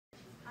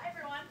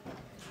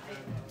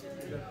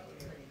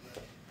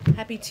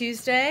Happy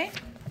Tuesday.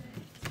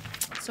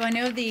 So I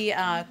know the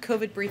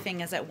COVID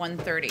briefing is at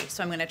 1:30,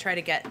 so I'm going to try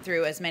to get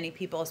through as many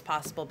people as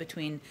possible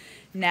between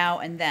now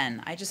and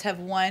then. I just have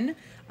one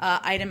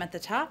item at the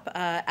top.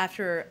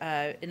 After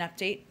an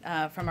update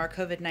from our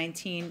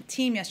COVID-19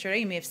 team yesterday,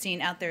 you may have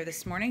seen out there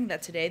this morning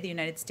that today the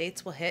United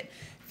States will hit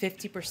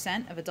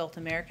 50% of adult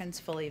Americans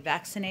fully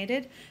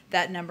vaccinated.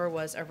 That number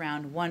was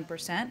around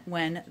 1%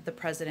 when the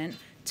president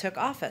took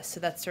office. So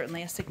that's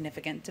certainly a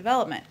significant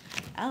development.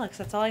 Alex,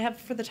 that's all I have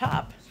for the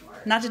top. Sure.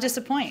 Not to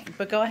disappoint,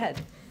 but go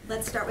ahead.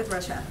 Let's start with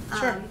Russia.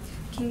 Sure.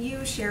 Can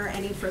you share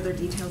any further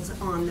details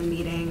on the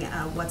meeting?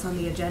 What's on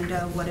the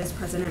agenda? What does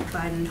President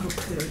Biden hope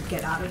to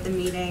get out of the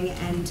meeting?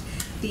 And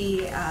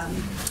the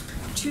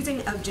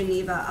choosing of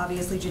Geneva,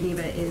 obviously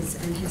Geneva is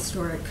an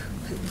historic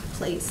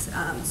place.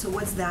 So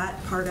what's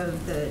that part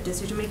of the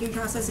decision-making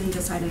process in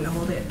deciding to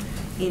hold it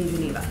in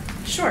Geneva?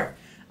 Sure.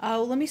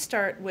 Let me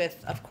start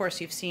with, of course,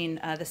 you've seen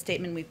the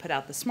statement we put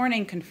out this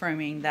morning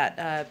confirming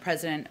that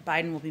President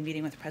Biden will be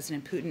meeting with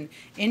President Putin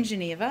in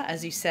Geneva,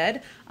 as you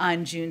said,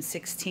 on June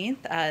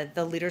 16th.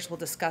 The leaders will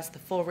discuss the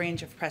full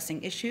range of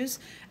pressing issues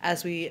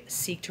as we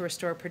seek to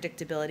restore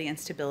predictability and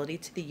stability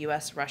to the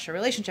U.S.-Russia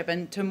relationship.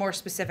 And to more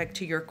specific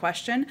to your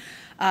question,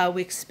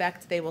 we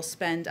expect they will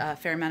spend a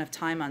fair amount of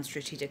time on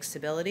strategic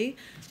stability,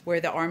 where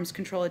the arms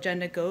control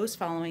agenda goes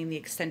following the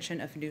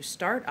extension of New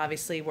START.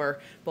 Obviously, we're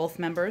both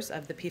members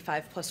of the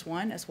P5+1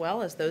 as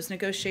well, as those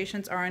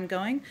negotiations are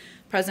ongoing.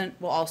 The President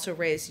will also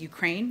raise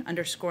Ukraine,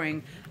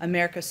 underscoring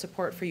America's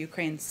support for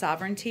Ukraine's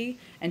sovereignty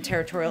and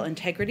territorial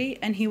integrity,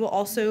 and he will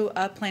also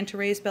plan to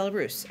raise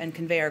Belarus and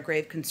convey our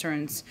grave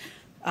concerns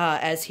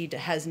as he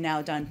has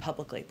now done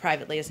publicly,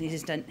 privately, as he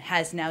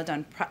has now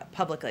done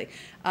publicly.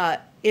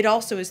 It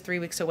also is 3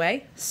 weeks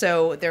away,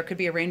 so there could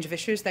be a range of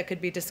issues that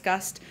could be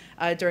discussed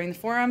during the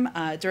forum,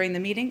 during the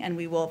meeting, and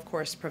we will, of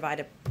course,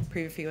 provide a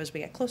preview as we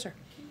get closer.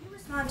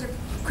 Respond to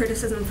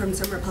criticism from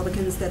some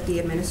Republicans that the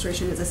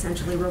administration is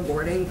essentially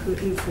rewarding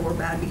Putin for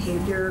bad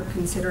behavior,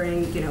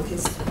 considering,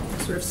 his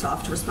sort of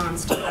soft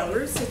response to the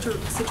Belarus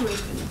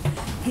situation,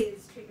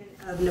 his treatment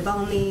of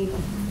Navalny,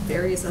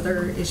 various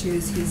other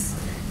issues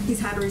he's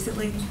had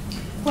recently.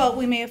 Well,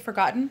 we may have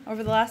forgotten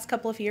over the last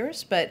couple of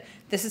years, but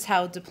this is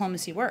how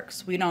diplomacy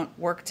works. We don't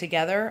work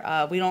together.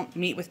 We don't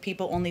meet with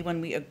people only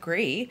when we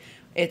agree.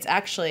 It's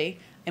actually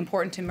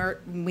important to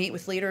meet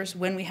with leaders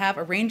when we have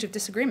a range of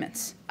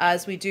disagreements,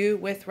 as we do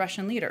with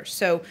Russian leaders.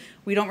 So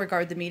we don't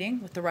regard the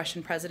meeting with the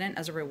Russian president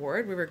as a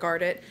reward. We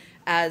regard it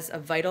as a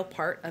vital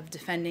part of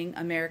defending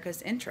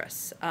America's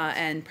interests.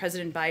 And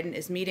President Biden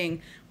is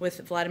meeting with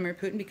Vladimir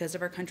Putin because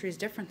of our country's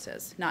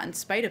differences, not in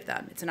spite of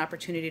them. It's an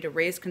opportunity to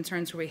raise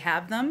concerns where we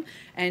have them,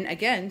 and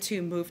again,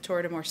 to move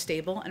toward a more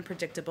stable and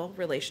predictable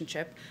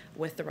relationship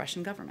with the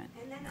Russian government.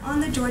 And then on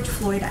the George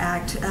Floyd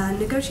Act,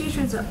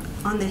 negotiations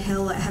on the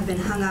Hill have been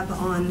hung up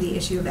on the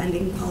issue of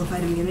ending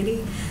qualified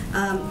immunity.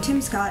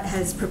 Tim Scott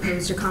has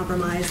proposed a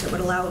compromise that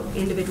would allow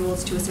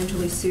individuals to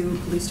essentially sue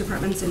police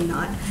departments and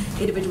not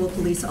individual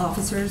police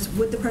officers.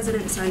 Would the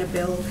president sign a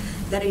bill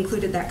that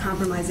included that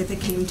compromise if it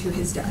came to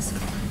his desk?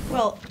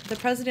 Well, the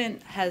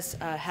president has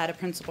had a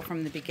principle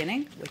from the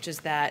beginning, which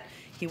is that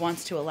he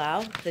wants to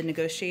allow the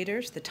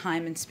negotiators the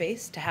time and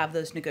space to have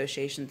those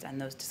negotiations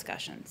and those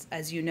discussions.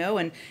 As you know,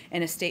 and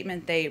in a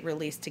statement they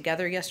released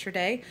together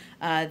yesterday,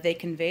 they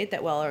conveyed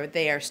that while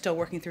they are still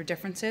working through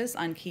differences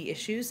on key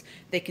issues,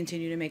 they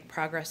continue to make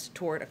progress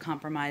toward a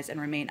compromise and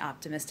remain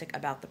optimistic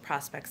about the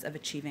prospects of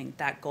achieving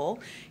that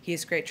goal. He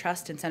has great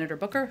trust in Senator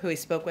Booker, who he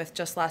spoke with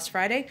just last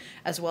Friday,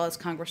 as well as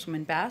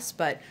Congresswoman Bass,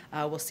 but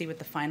we'll see what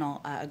the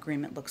final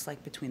agreement looks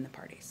like between the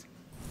parties.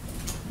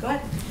 Go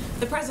ahead.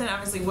 The president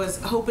obviously was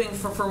hoping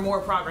for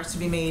more progress to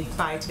be made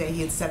by today.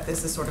 He had set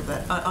this as sort of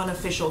an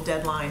unofficial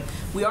deadline.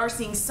 We are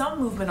seeing some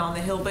movement on the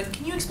Hill, but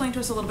can you explain to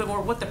us a little bit more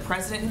what the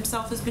president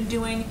himself has been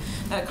doing,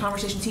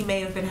 conversations he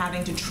may have been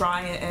having to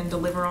try and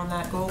deliver on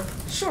that goal?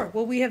 Sure.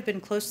 Well, we have been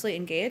closely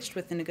engaged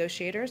with the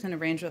negotiators and a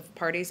range of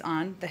parties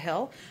on the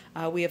Hill.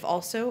 We have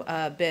also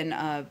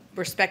been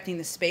respecting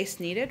the space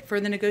needed for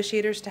the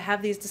negotiators to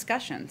have these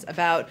discussions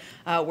about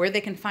where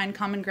they can find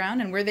common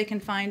ground and where they can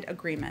find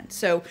agreement.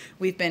 So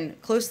we've been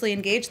closely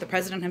engaged. The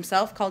president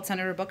himself called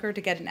Senator Booker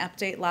to get an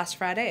update last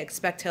Friday. I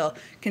expect he'll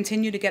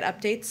continue to get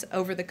updates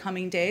over the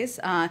coming days.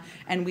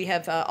 And we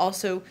have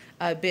also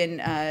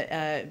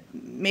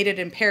made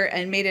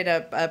it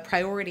a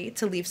priority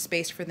to leave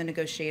space for the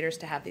negotiators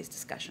to have these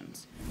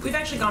discussions. We've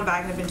actually gone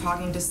back and have been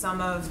talking to some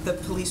of the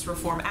police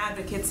reform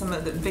advocates, some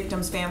of the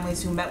victims'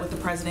 families who met with the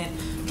president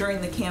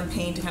during the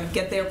campaign to kind of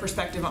get their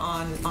perspective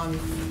on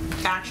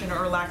action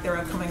or lack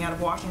thereof coming out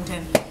of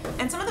Washington.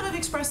 And some of them have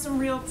expressed some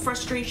real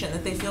frustration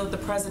that they feel that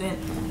the president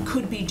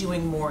could be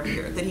doing more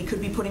here, that he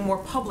could be putting more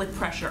public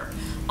pressure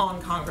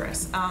on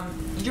Congress.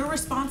 Your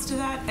response to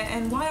that,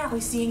 and why aren't we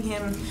seeing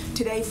him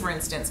today, for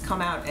instance,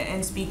 come out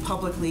and speak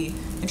publicly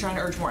and trying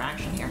to urge more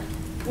action here?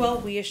 Well,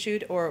 we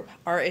issued, or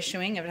are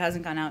issuing, if it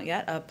hasn't gone out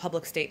yet, a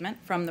public statement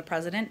from the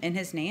president in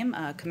his name,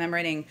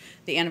 commemorating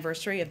the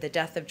anniversary of the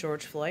death of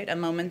George Floyd, a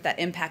moment that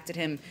impacted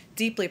him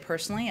deeply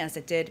personally, as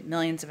it did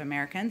millions of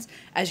Americans.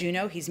 As you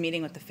know, he's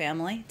meeting with the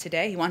family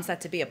today. He wants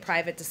that to be a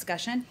private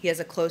discussion. He has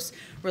a close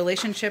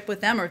relationship with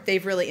them, or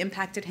they've really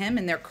impacted him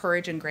in their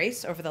courage and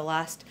grace over the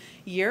last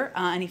year,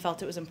 and he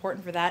felt it was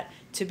important for that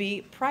to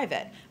be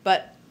private.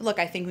 But look,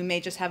 I think we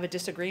may just have a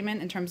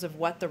disagreement in terms of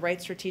what the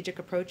right strategic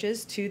approach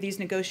is to these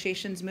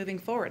negotiations moving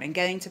forward and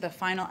getting to the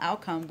final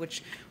outcome,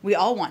 which we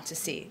all want to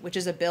see, which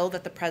is a bill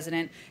that the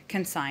president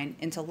can sign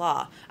into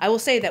law. I will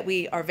say that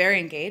we are very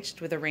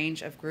engaged with a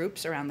range of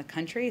groups around the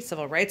country,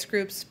 civil rights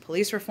groups,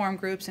 police reform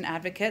groups, and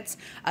advocates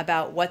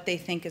about what they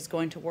think is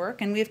going to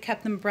work, and we have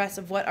kept them abreast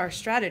of what our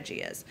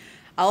strategy is.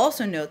 I'll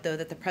also note, though,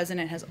 that the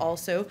president has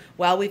also,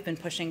 while we've been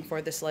pushing for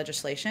this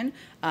legislation,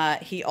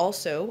 he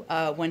also,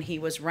 when he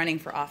was running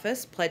for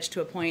office, pledged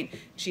to appoint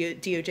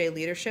DOJ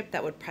leadership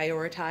that would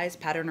prioritize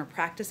pattern or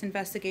practice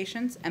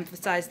investigations,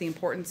 emphasize the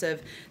importance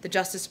of the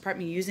Justice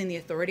Department using the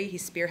authority he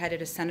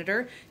spearheaded as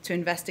senator to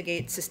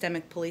investigate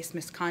systemic police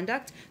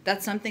misconduct.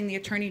 That's something the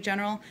Attorney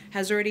General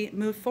has already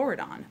moved forward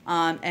on.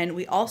 And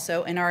we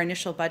also, in our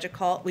initial budget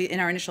calls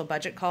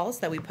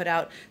that we put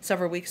out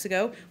several weeks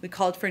ago, we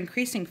called for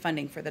increasing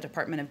funding for the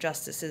Department of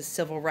Justice's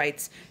Civil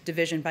Rights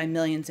Division by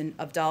millions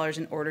of dollars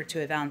in order to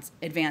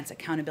advance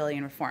accountability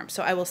and reform.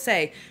 So I will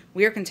say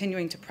we are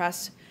continuing to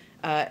press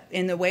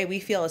in the way we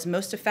feel is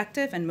most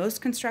effective and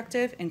most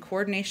constructive in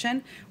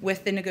coordination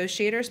with the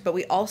negotiators, but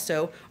we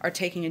also are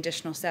taking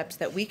additional steps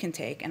that we can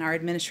take and our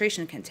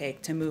administration can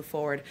take to move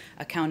forward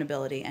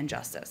accountability and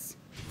justice.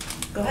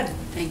 Go ahead.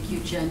 Thank you,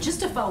 Jen. Just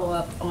to follow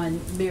up on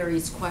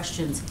Mary's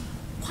questions,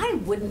 why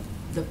wouldn't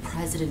the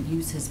president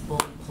use his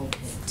bully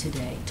pulpit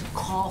today to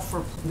call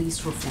for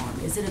police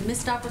reform? Is it a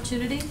missed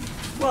opportunity?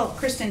 Well,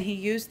 Kristen, he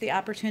used the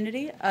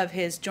opportunity of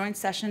his joint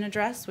session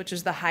address, which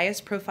is the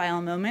highest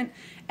profile moment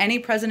any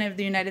president of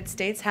the United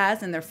States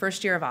has in their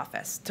first year of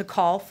office, to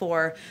call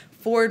for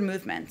forward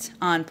movement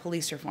on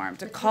police reform,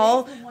 to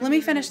call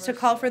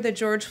for the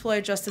George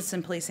Floyd Justice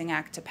and Policing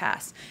Act to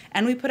pass.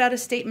 And we put out a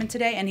statement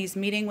today, and he's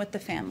meeting with the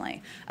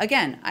family.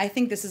 Again, I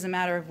think this is a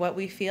matter of what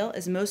we feel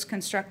is most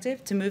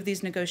constructive to move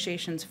these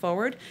negotiations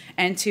forward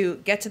and to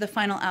get to the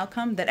final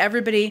outcome that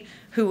everybody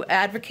who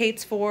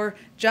advocates for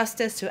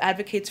justice, who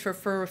advocates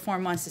for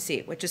reform wants to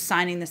see, which is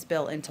signing this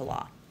bill into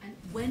law. And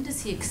when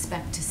does he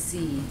expect to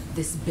see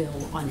this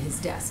bill on his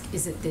desk?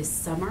 Is it this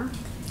summer?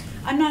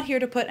 I'm not here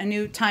to put a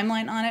new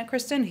timeline on it,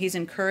 Kristen. He's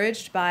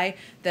encouraged by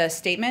the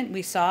statement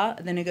we saw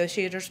the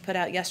negotiators put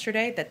out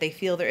yesterday, that they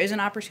feel there is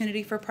an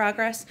opportunity for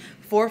progress,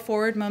 for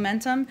forward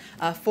momentum,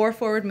 for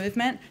forward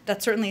movement.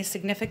 That certainly is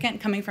significant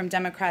coming from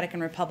Democratic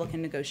and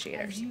Republican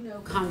negotiators. As you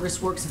know,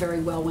 Congress works very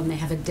well when they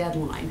have a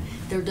deadline.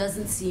 There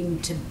doesn't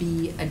seem to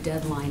be a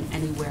deadline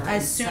anywhere.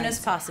 As soon as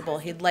possible,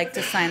 he'd like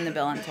to sign the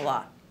bill into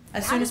law.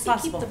 As soon as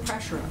possible. How does he keep the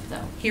pressure up,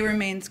 though? He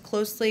remains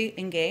closely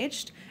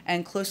engaged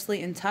and closely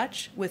in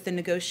touch with the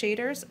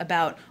negotiators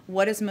about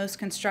what is most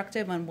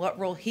constructive and what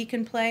role he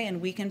can play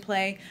and we can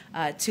play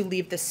to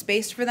leave the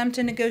space for them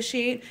to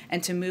negotiate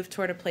and to move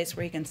toward a place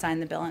where he can sign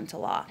the bill into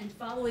law. And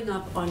following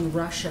up on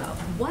Russia,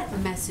 what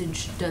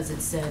message does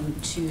it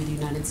send to the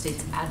United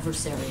States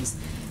adversaries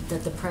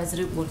that the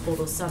president would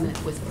hold a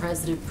summit with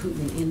President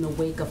Putin in the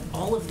wake of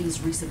all of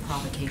these recent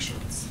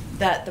provocations?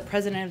 That the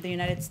President of the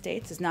United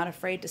States is not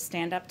afraid to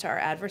stand up to our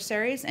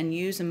adversaries and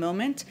use a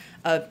moment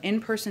of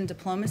in-person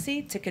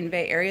diplomacy to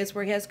convey areas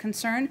where he has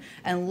concern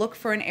and look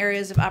for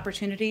areas of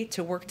opportunity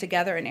to work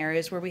together in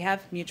areas where we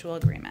have mutual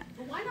agreement.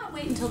 But why not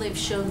wait until they've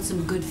shown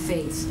some good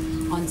faith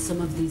on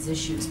some of these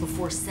issues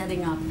before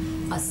setting up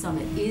a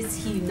summit?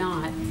 Is he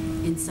not,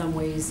 in some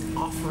ways,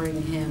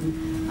 offering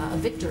him a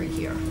victory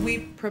here? We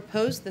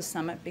proposed the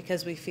summit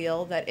because we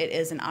feel that it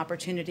is an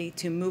opportunity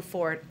to move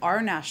forward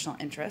our national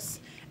interests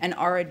and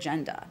our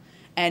agenda.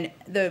 And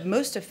the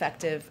most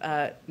effective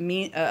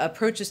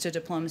approaches to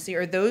diplomacy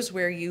are those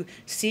where you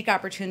seek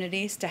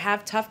opportunities to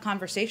have tough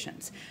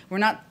conversations. We're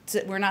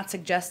not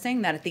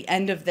suggesting that at the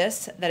end of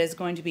this that is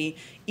going to be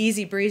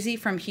easy breezy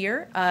from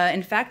here.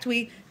 In fact,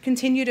 we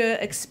continue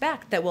to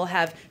expect that we'll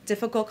have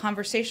difficult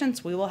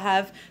conversations. We will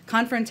have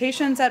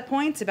confrontations at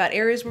points about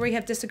areas where we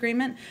have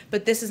disagreement,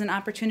 but this is an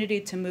opportunity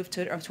to move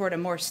toward a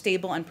more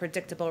stable and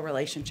predictable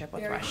relationship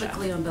with Russia. Very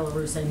quickly on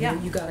Belarus, I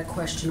know you got a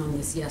question on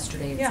this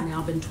yesterday. It's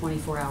now been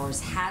 24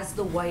 hours. Has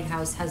the White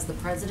House, has the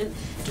president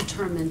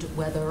determined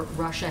whether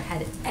Russia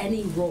had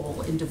any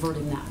role in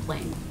diverting that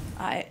plane?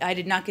 I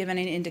did not give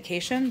any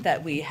indication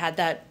that we had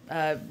that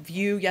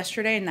view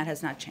yesterday, and that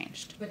has not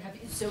changed. But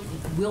so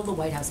will the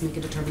White House make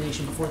a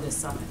determination before this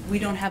summit? We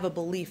don't have a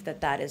belief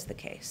that that is the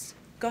case.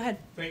 Go ahead.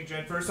 Thank you,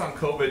 Jen. First on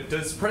COVID,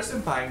 does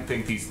President Biden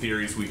think these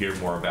theories we hear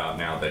more about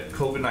now, that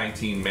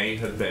COVID-19 may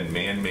have been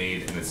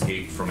man-made and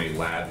escaped from a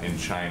lab in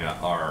China,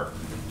 are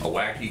a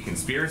wacky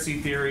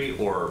conspiracy theory,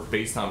 or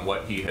based on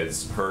what he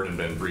has heard and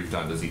been briefed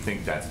on, does he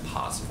think that's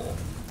possible?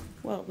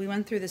 Well, we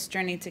went through this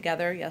journey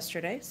together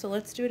yesterday, so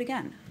let's do it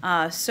again.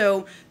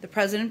 So the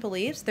president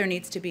believes there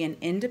needs to be an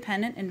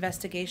independent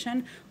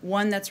investigation,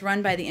 one that's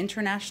run by the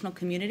international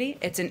community.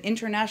 It's an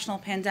international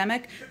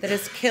pandemic that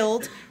has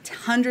killed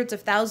hundreds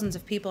of thousands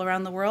of people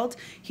around the world.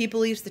 He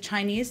believes the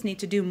Chinese need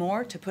to do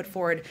more to put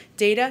forward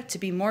data, to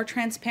be more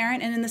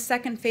transparent, and in the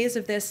second phase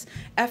of this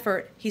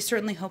effort, he's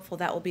certainly hopeful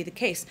that will be the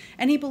case.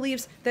 And he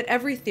believes that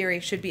every theory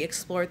should be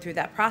explored through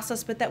that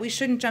process, but that we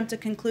shouldn't jump to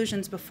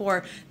conclusions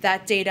before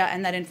that data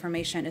and that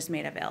information is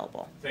made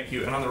available. Thank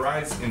you. And on the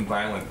rise in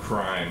violent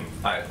crime,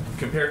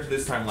 compared to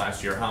this time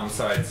last year,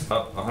 homicides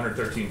up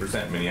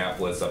 113% in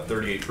Minneapolis, up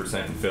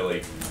 38% in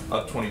Philly,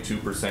 up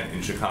 22%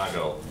 in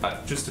Chicago.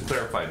 Just to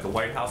clarify, the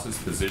White House's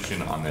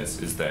position on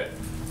this is that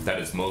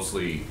is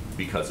mostly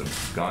because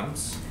of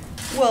guns?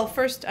 Well,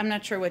 first, I'm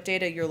not sure what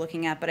data you're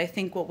looking at, but I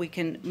think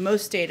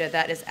most data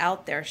that is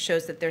out there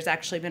shows that there's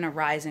actually been a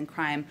rise in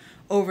crime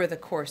over the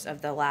course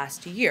of the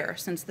last year,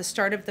 since the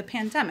start of the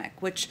pandemic,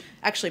 which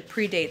actually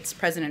predates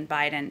President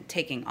Biden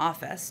taking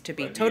office, to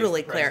be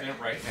totally clear.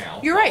 Right now,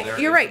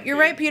 you're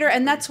right, Peter,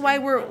 and that's why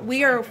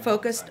we're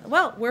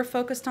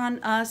focused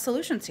on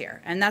solutions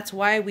here, and that's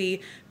why we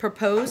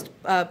proposed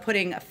we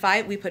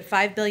put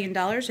 $5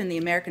 billion in the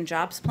American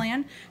Jobs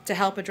Plan to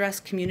help address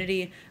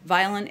community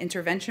violent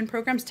intervention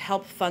programs, to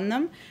help fund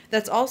them.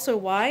 That's also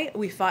why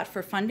we fought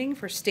for funding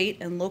for state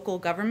and local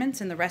governments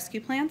in the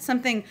rescue plan,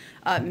 something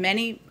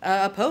many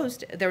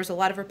opposed. There was a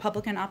lot of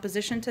Republican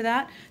opposition to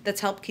that.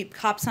 That's helped keep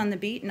cops on the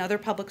beat and other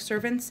public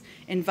servants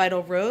in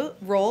vital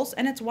roles,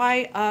 and it's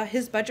why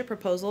his budget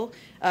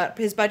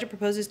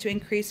proposes to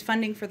increase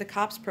funding for the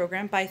cops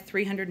program by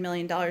 $300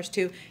 million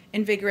to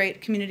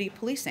invigorate community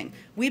policing.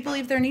 We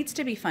believe there needs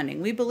to be funding.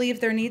 We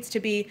believe there needs to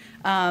be,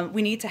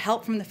 we need to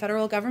help from the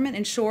federal government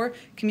ensure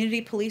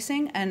community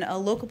policing and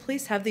local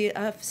police have the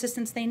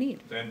assistance they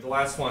need. And the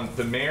last one,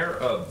 the mayor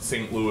of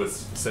St. Louis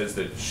says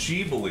that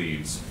she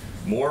believes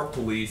more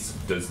police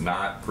does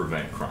not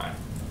prevent crime.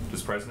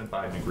 Does President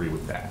Biden agree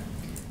with that?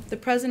 The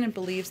president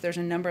believes there's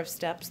a number of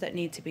steps that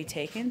need to be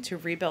taken to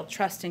rebuild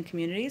trust in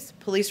communities.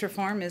 Police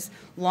reform is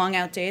long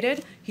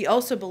outdated. He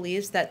also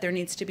believes that there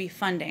needs to be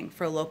funding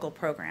for local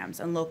programs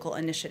and local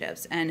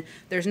initiatives, and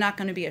there's not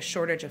going to be a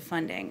shortage of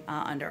funding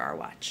under our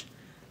watch.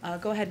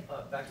 Go ahead.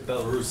 Back to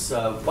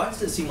Belarus. Why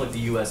does it seem like the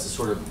U.S. is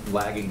sort of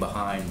lagging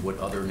behind what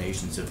other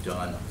nations have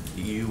done?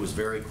 The EU was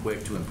very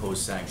quick to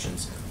impose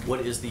sanctions.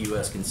 What is the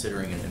U.S.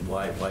 considering, and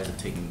why is it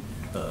taking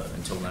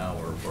until now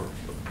or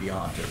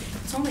beyond?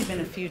 It's only been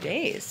a few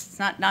days. It's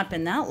not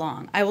been that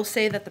long. I will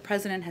say that the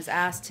president has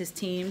asked his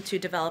team to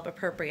develop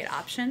appropriate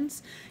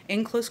options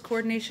in close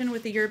coordination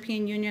with the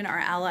European Union, our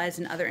allies,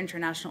 and other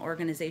international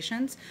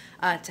organizations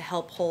to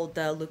help hold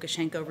the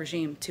Lukashenko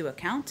regime to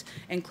account,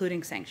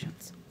 including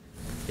sanctions.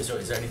 Is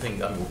there anything,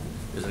 can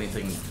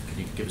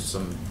you give us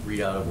some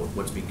readout of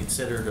what's being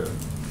considered?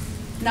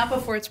 Not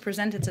before it's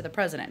presented to the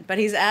president, but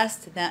he's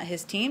asked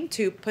his team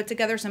to put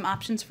together some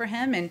options for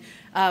him, and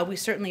we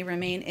certainly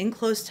remain in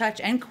close touch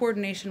and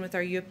coordination with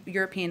our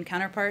European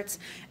counterparts.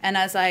 And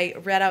as I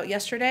read out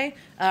yesterday,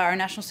 our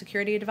national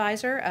security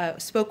advisor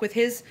spoke with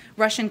his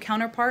Russian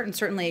counterpart and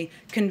certainly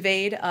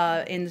conveyed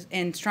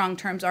in strong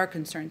terms our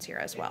concerns here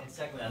as well. And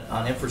secondly,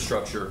 on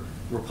infrastructure,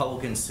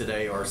 Republicans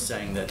today are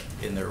saying that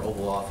in their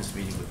Oval Office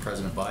meeting with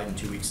President Biden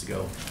 2 weeks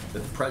ago, that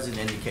the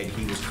president indicated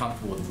he was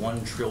comfortable with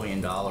 $1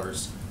 trillion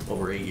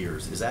over 8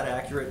 years. Is that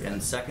accurate?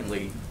 And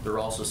secondly, they're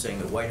also saying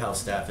that White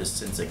House staff has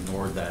since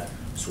ignored that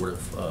sort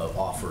of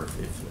offer,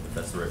 if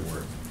that's the right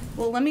word.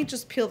 Well, let me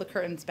just peel the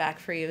curtains back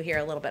for you here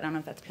a little bit. I don't know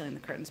if that's peeling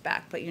the curtains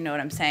back, but you know what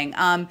I'm saying.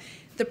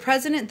 The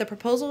counter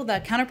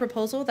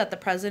proposal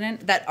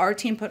that our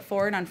team put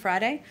forward on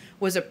Friday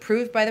was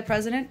approved by the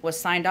president, was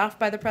signed off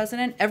by the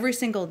president. Every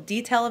single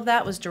detail of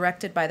that was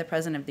directed by the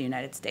president of the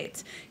United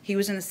States. He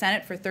was in the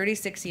Senate for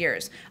 36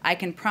 years. I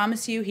can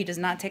promise you he does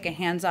not take a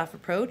hands-off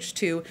approach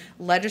to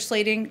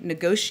legislating,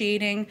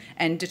 negotiating,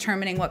 and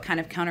determining what kind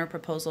of counter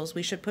proposals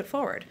we should put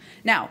forward.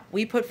 Now,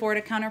 we put forward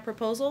a counter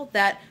proposal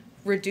that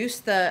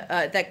reduced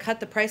that cut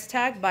the price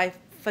tag by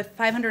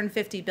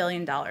 $550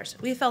 billion.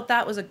 We felt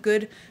that was a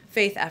good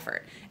faith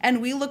effort.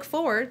 And we look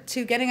forward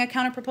to getting a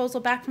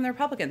counterproposal back from the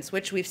Republicans,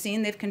 which we've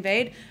seen they've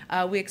conveyed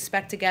we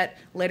expect to get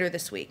later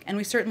this week. And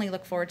we certainly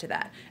look forward to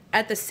that.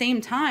 At the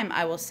same time,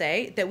 I will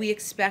say that we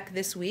expect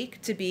this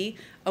week to be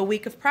a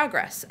week of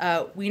progress.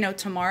 We know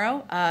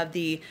tomorrow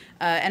the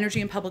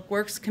Energy and Public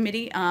Works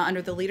Committee,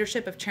 under the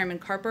leadership of Chairman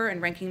Carper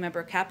and Ranking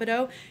Member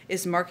Capito,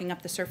 is marking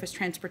up the Surface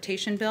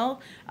Transportation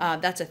Bill.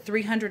 That's a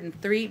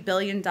 $303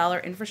 billion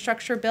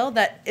infrastructure bill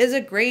that is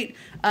a great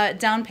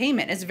down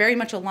payment. It's very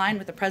much aligned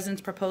with the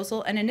President's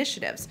proposal and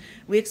initiatives.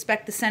 We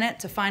expect the Senate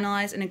to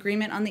finalize an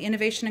agreement on the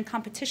Innovation and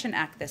Competition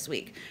Act this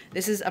week.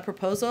 This is a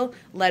proposal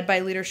led by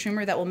Leader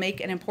Schumer that will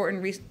make an important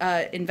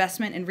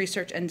investment in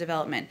research and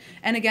development.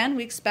 And again,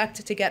 we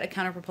expect to get a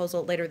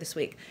counterproposal later this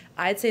week.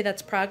 I'd say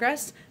that's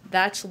progress,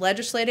 that's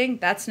legislating,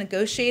 that's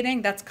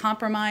negotiating, that's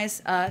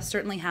compromise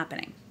certainly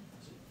happening.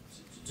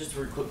 Just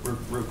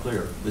real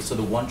clear, so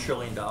the $1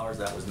 trillion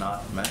that was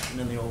not mentioned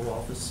in the Oval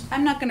Office?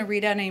 I'm not going to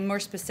read out any more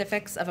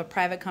specifics of a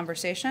private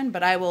conversation,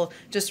 but I will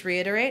just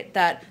reiterate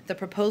that the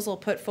proposal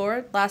put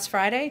forward last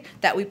Friday,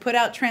 that we put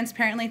out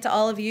transparently to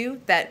all of you,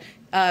 that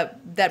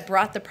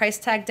brought the price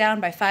tag down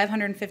by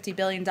 $550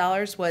 billion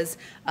was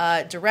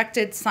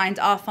directed, signed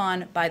off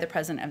on by the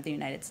President of the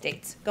United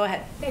States. Go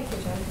ahead. Thank you,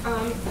 Jen.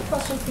 A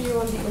question for you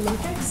on the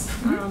Olympics.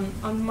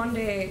 On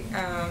Monday,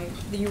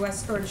 the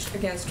U.S. urged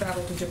against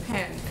travel to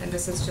Japan, and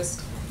this is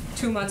just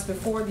 2 months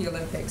before the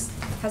Olympics.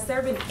 Has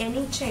there been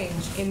any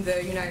change in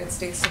the United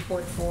States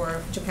support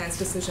for Japan's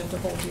decision to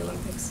hold the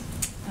Olympics?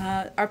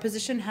 Our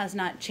position has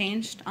not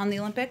changed on the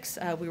Olympics.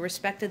 We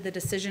respected the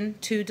decision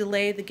to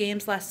delay the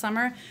Games last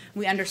summer.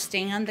 We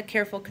understand the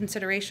careful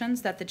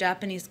considerations that the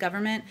Japanese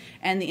government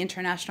and the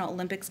International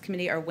Olympics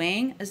Committee are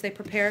weighing as they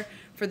prepare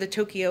for the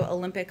Tokyo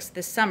Olympics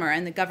this summer,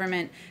 and the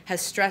government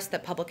has stressed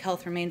that public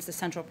health remains the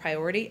central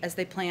priority as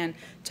they plan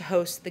to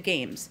host the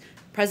Games.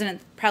 The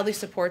President proudly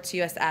supports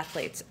U.S.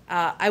 athletes.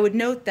 I would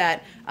note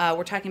that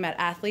we're talking about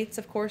athletes,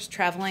 of course,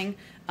 traveling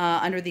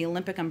under the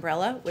Olympic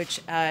umbrella, which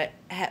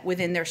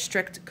within their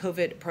strict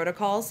COVID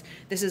protocols.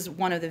 This is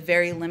one of the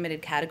very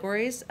limited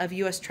categories of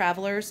U.S.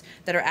 travelers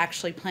that are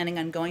actually planning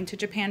on going to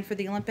Japan for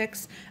the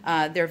Olympics.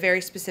 There are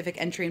very specific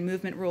entry and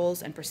movement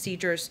rules and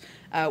procedures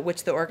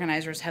which the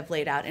organizers have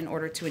laid out in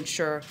order to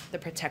ensure the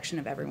protection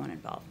of everyone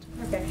involved.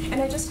 Okay,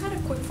 and I just had a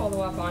quick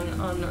follow-up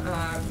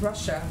on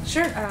Russia.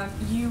 Sure.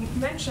 You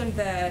mentioned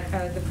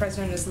that the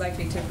president is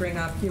likely to bring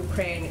up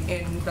Ukraine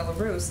in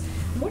Belarus.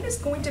 What is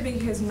going to be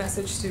his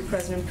message to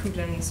President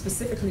Putin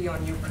specifically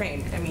on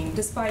Ukraine? I mean,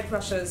 despite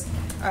Russia's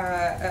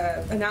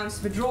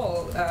announced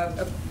withdrawal,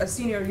 a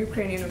senior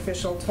Ukrainian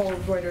official told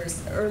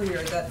Reuters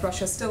earlier that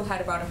Russia still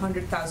had about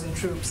 100,000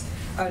 troops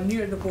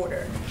near the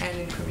border and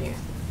in Crimea.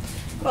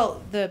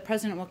 Well, the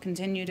president will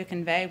continue to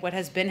convey what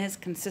has been his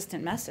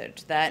consistent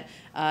message, that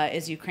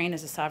Ukraine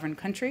is a sovereign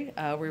country.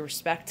 We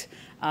respect,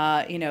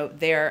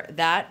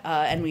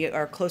 and we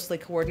are closely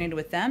coordinated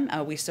with them.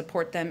 We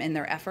support them in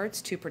their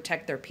efforts to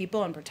protect their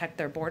people and protect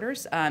their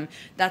borders.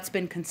 That's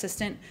been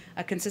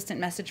a consistent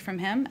message from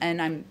him,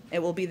 and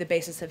it will be the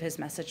basis of his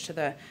message to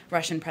the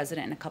Russian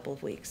president in a couple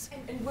of weeks.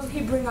 And will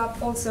he bring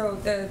up also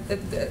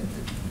the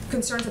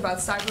concerns about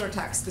cyber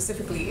attacks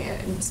specifically,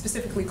 and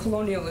specifically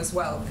colonial as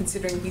well,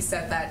 considering he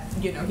said that,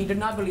 he did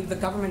not believe the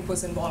government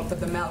was involved,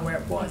 but the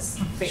malware was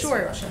based in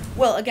Russia?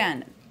 Well,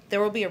 again, there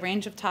will be a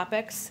range of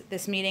topics.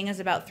 This meeting is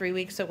about 3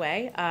 weeks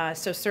away,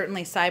 so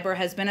certainly cyber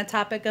has been a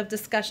topic of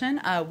discussion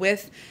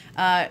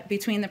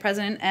between the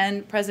president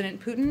and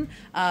President Putin,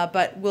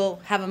 but we'll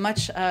have a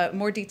much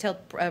more detailed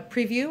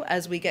preview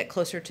as we get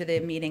closer to the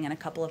meeting in a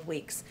couple of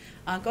weeks.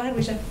 Go ahead,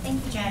 Wisha.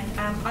 Thank you, Jen.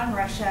 On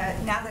Russia,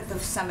 now that the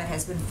summit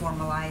has been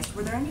formalized,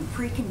 were there any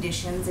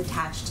preconditions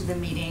attached to the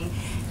meeting,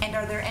 and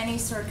are there any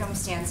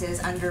circumstances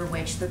under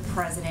which the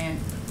president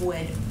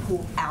would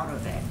pull out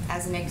of it?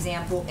 As an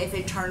example, if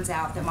it turns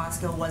out that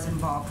Moscow was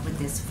involved with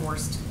this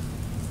forced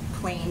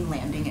plane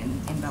landing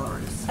in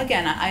Belarus.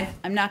 Again,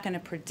 I'm not going to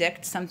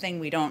predict something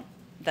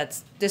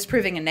that's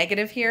disproving a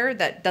negative here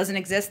that doesn't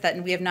exist,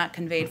 that we have not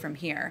conveyed from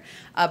here.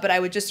 But I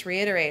would just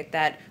reiterate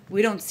that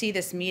we don't see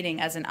this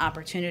meeting as an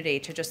opportunity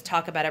to just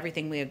talk about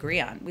everything we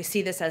agree on. We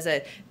see this as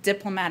a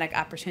diplomatic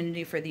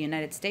opportunity for the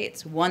United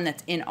States, one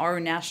that's in our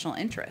national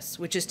interests,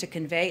 which is to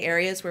convey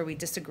areas where we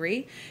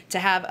disagree, to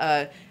have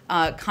a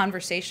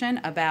conversation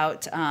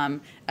about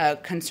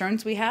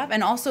concerns we have,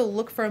 and also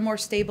look for a more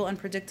stable and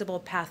predictable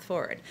path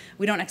forward.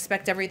 We don't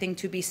expect everything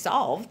to be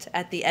solved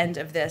at the end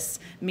of this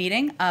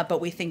meeting,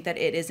 but we think that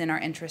it is in our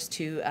interest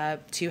to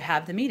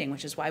have the meeting,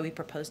 which is why we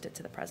proposed it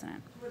to the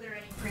president. Were there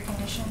any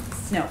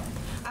preconditions? No.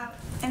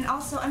 And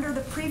also, under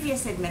the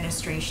previous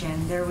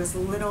administration, there was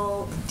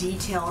little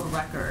detailed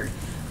record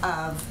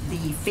of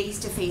the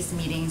face-to-face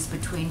meetings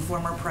between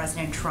former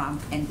President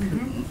Trump and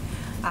Putin.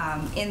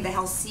 In the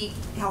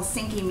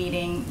Helsinki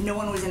meeting, no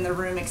one was in the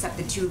room except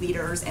the two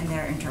leaders and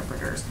their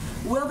interpreters.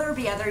 Will there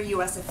be other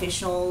U.S.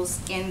 officials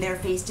in their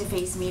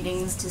face-to-face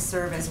meetings to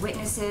serve as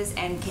witnesses,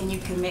 and can you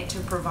commit to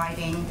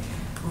providing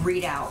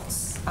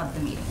readouts of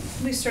the meeting?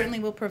 We certainly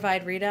will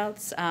provide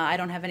readouts. I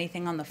don't have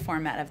anything on the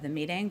format of the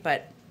meeting,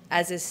 but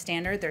as is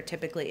standard, there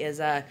typically is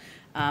a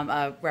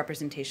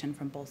representation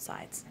from both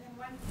sides. And then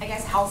one, I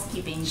guess,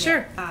 housekeeping.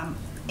 Sure.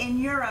 In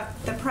Europe,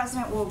 the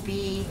president will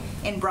be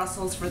in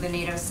Brussels for the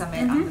NATO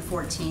summit on the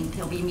 14th.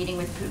 He'll be meeting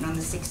with Putin on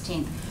the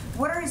 16th.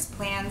 What are his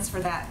plans for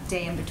that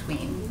day in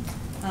between?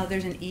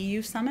 There's an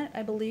EU summit,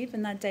 I believe,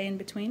 in that day in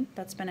between.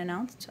 That's been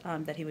announced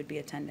that he would be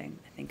attending,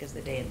 I think, is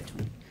the day in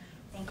between.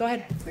 Go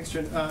ahead. Thanks,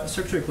 Jen.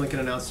 Secretary Blinken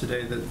announced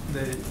today that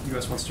the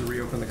U.S. wants to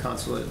reopen the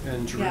consulate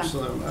in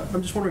Jerusalem. Yeah.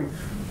 I'm just wondering,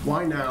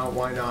 why now?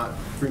 Why not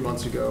 3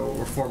 months ago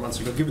or 4 months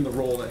ago, given the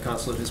role that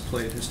consulate has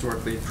played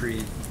historically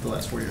pre the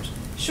last 4 years?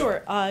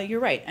 Sure, you're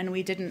right, and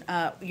we didn't.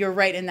 You're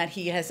right in that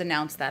he has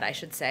announced that, I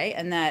should say,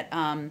 and that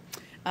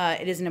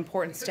It is an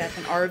important step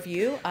in our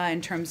view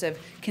in terms of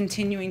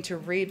continuing to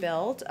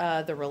rebuild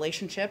the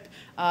relationship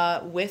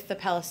with the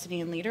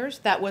Palestinian leaders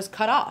that was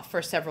cut off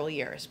for several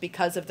years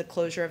because of the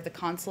closure of the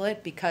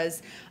consulate,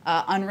 because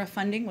UNRWA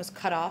funding was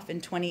cut off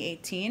in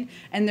 2018,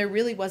 and there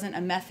really wasn't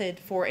a method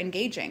for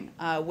engaging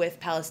with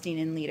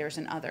Palestinian leaders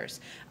and others.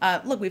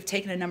 Look, we've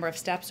taken a number of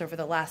steps over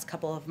the last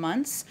couple of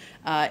months.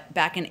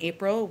 Back in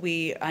April,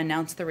 we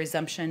announced the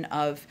resumption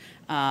of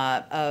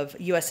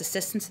U.S.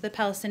 assistance to the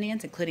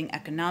Palestinians, including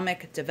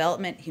economic,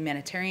 development,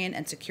 humanitarian,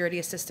 and security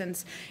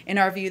assistance. In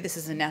our view, this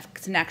is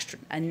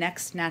a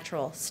next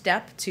natural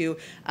step to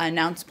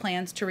announce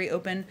plans to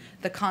reopen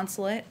the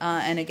consulate,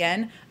 and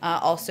again,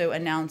 also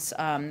announce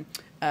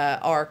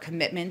our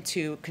commitment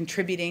to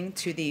contributing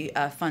to the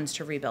funds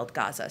to rebuild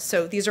Gaza.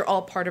 So these are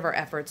all part of our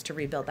efforts to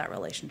rebuild that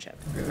relationship.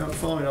 Okay, now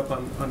following up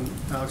on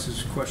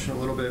Alex's question a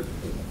little bit,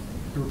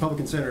 the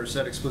Republican senators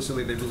said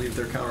explicitly they believe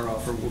their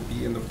counteroffer will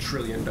be in the $1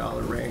 trillion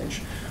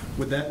range.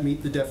 Would that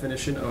meet the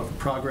definition of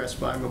progress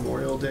by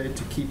Memorial Day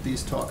to keep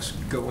these talks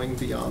going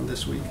beyond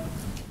this week?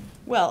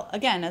 Well,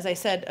 again, as I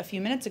said a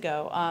few minutes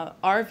ago,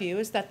 our view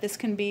is that this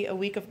can be a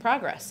week of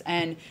progress,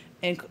 and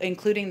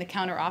including the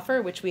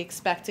counteroffer, which we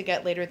expect to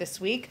get later this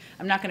week.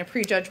 I'm not going to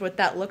prejudge what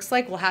that looks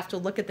like. We'll have to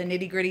look at the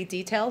nitty-gritty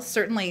details.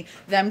 Certainly,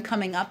 them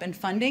coming up and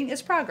funding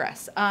is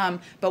progress,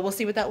 but we'll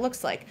see what that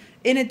looks like.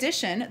 In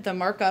addition, the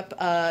markup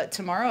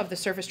tomorrow of the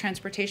surface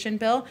transportation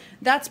bill,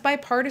 that's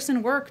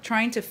bipartisan work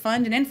trying to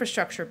fund an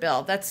infrastructure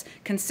bill that's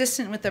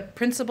consistent with the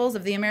principles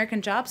of the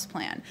American Jobs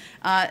Plan.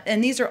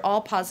 And these are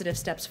all positive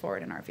steps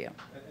forward in our view.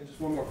 And just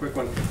one more quick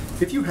one.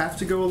 If you have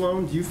to go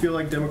alone, do you feel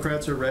like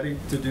Democrats are ready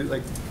to do,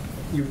 like,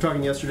 you were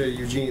talking yesterday to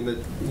Eugene that,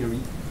 you know,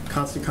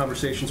 constant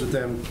conversations with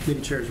them,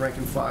 committee chairs, rank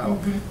and file.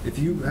 Mm-hmm. If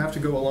you have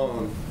to go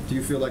alone, do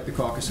you feel like the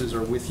caucuses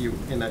are with you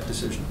in that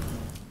decision?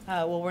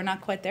 Well, we're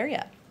not quite there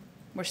yet.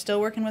 We're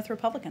still working with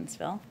Republicans,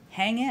 Phil.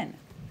 Hang in.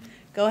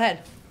 Go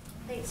ahead.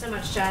 Thanks so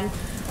much, Jen.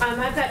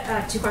 I've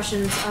got two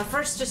questions.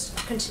 First, just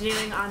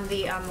continuing on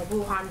the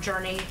Wuhan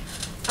journey.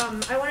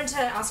 I wanted to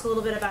ask a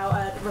little bit about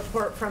a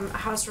report from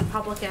House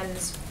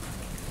Republicans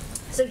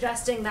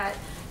suggesting that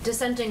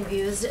dissenting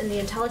views in the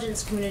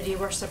intelligence community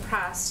were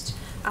suppressed,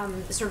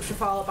 sort of to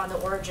follow up on the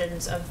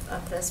origins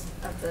of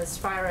this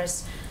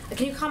virus.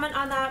 Can you comment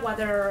on that,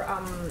 whether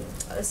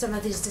some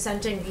of these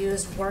dissenting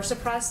views were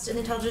suppressed in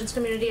the intelligence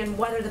community, and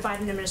whether the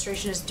Biden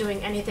administration is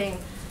doing anything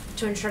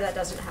to ensure that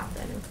doesn't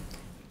happen?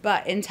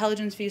 But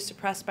intelligence views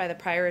suppressed by the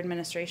prior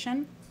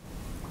administration?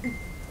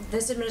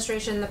 This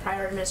administration, the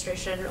prior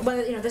administration, well,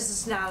 you know, this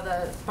is now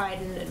the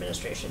Biden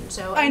administration.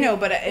 So I know,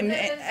 but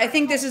I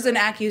think this is an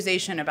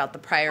accusation about the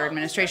prior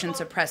administration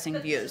suppressing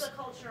views. This is the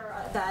culture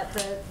that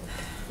the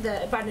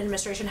Biden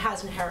administration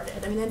has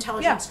inherited. I mean, the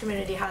intelligence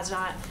community has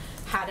not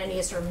had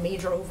any sort of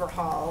major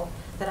overhaul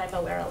that I'm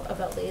aware of,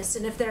 at least.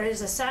 And if there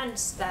is a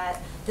sense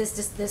that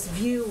this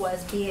view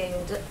was being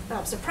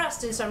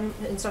suppressed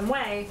in some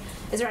way,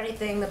 is there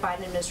anything the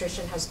Biden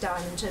administration has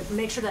done to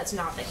make sure that's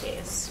not the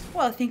case?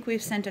 Well, I think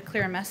we've sent a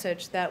clear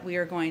message that we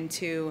are going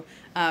to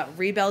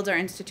rebuild our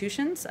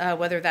institutions,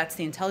 whether that's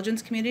the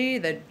intelligence community,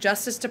 the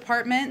Justice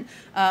Department,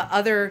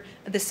 the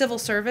civil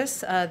service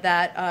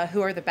that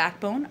who are the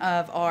backbone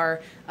of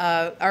our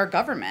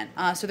government.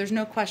 So there's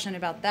no question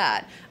about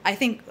that. I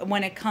think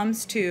when it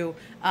comes to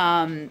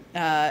the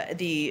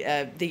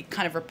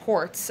kind of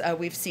reports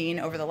we've seen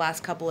over the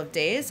last couple of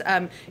days,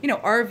 you know,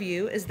 our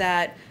view is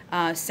that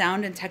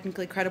sound and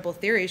technically credible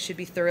theories should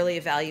be thoroughly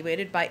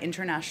evaluated by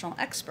international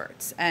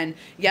experts. And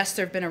yes,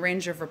 there have been a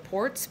range of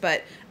reports,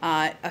 but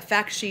a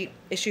fact sheet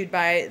issued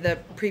by the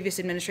previous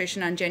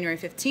administration on January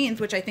 15th,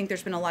 which I think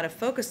there's been a lot of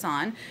focus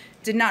on,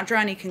 did not draw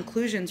any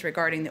conclusions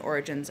regarding the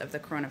origins of the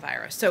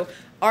coronavirus. So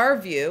our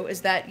view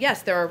is that,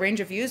 yes, there are a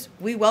range of views.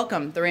 We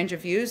welcome the range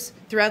of views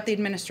throughout the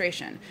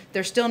administration.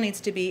 There still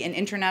needs to be an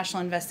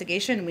international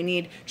investigation. We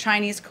need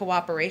Chinese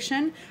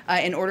cooperation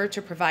in order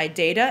to provide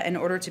data, in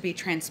order to be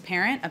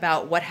transparent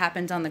about what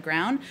happens on the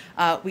ground.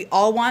 We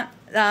all want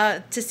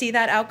to see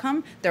that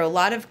outcome. There are a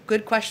lot of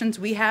good questions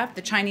we have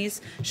the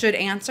Chinese should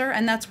answer,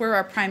 and that's where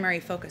our primary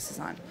focus is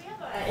on.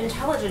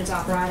 Intelligence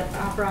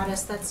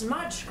apparatus that's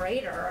much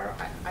greater,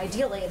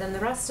 ideally, than the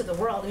rest of the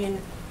world. I mean,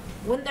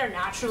 wouldn't there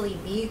naturally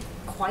be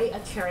quite a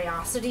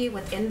curiosity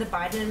within the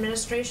Biden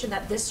administration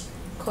that this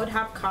could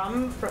have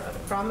come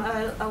from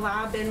a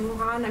lab in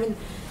Wuhan? I mean,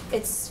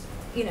 it's,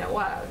 you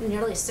know,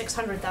 nearly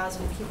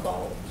 600,000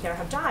 people here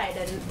have died,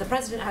 and the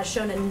president has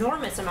shown an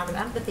enormous amount of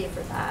empathy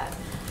for that.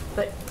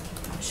 But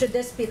should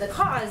this be the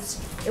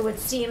cause, it would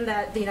seem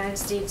that the United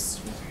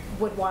States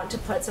would want to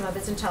put some of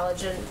its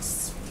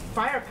intelligence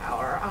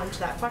firepower onto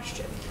that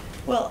question.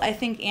 Well, I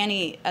think,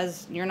 Annie,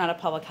 as you're not a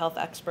public health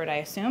expert, I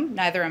assume,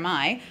 neither am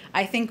I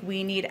think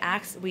we need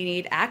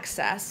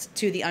access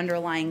to the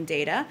underlying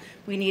data.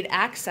 We need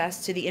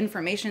access to the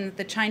information that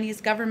the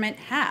Chinese government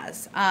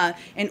has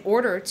in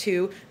order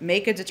to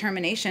make a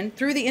determination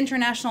through the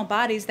international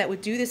bodies that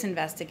would do this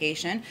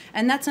investigation.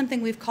 And that's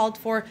something we've called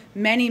for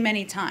many,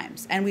 many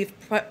times. And we've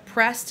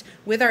pressed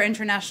with our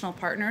international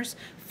partners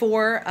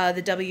for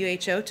the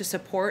WHO to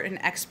support an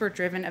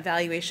expert-driven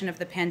evaluation of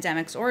the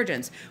pandemic's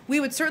origins. We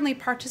would certainly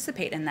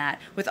participate in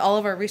that with all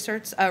of our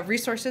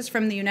resources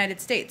from the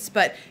United States.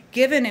 But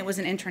given it was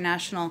an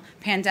international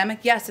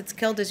pandemic, yes, it's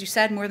killed, as you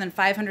said, more than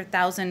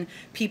 500,000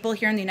 people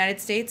here in the United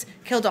States,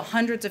 killed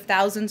hundreds of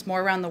thousands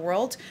more around the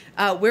world.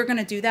 We're going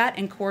to do that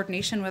in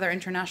coordination with our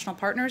international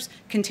partners,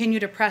 continue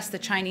to press the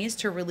Chinese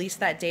to release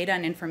that data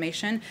and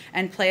information,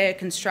 and play a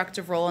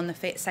constructive role in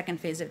the second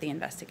phase of the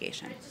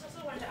investigation.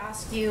 I wanted to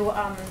ask you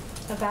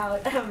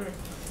about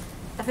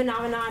a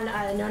phenomenon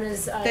known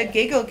as... the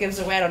giggle gives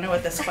away I don't know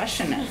what this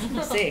question is.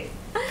 We'll see.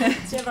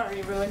 So I've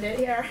already ruined it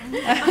here.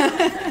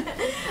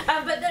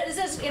 But this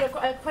is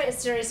quite a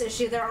serious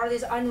issue. There are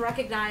these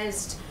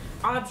unrecognized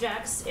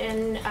objects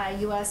in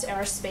U.S.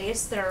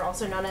 airspace that are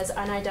also known as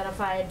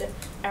unidentified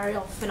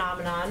aerial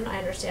phenomenon, I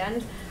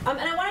understand. And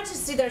I wanted to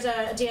see, there's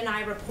a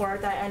DNI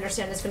report that I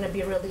understand is going to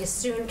be released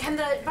soon. Can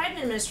the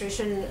Biden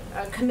administration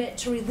commit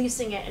to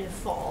releasing it in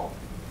full?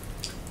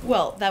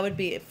 Well, that would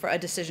be for a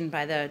decision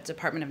by the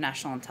Department of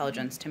National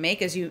Intelligence to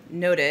make. As you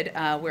noted,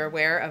 we're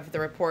aware of the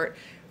report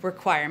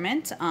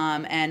requirement,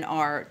 and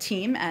our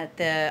team at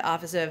the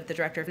Office of the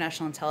Director of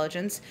National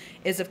Intelligence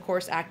is, of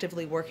course,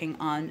 actively working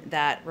on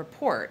that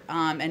report.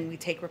 And we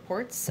take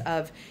reports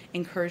of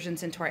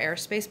incursions into our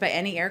airspace by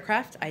any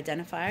aircraft,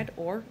 identified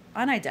or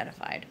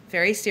unidentified,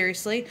 very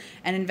seriously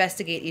and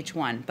investigate each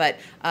one. But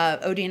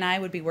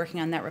ODNI would be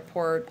working on that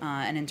report,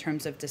 and in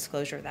terms of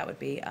disclosure, that would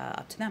be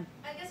up to them.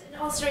 I guess in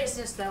all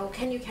seriousness, though,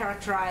 can you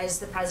characterize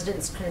the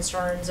president's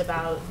concerns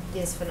about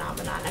these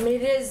phenomenon? I mean,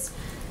 it is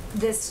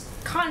this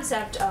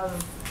concept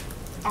of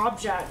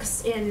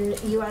objects in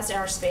U.S.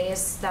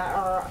 airspace that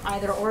are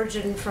either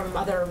origin from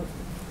other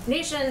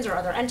nations or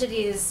other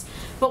entities,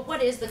 but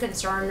what is the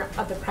concern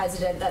of the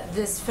president that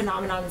this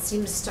phenomenon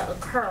seems to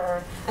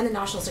occur in the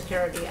national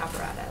security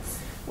apparatus?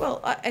 Well,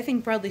 I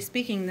think broadly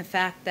speaking, the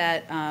fact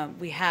that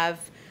we have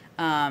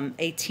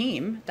a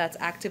team that's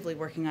actively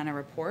working on a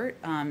report.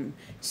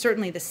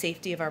 Certainly the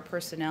safety of our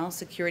personnel,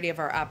 security of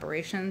our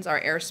operations, our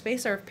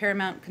airspace are of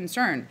paramount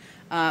concern,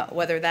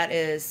 whether that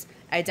is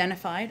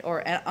identified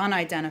or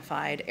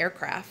unidentified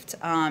aircraft.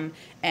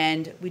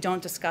 And we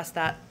don't discuss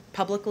that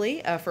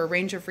publicly for a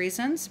range of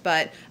reasons,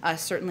 but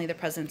certainly the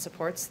president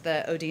supports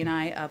the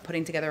ODNI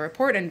putting together a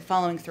report and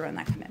following through on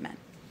that commitment.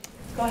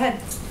 Go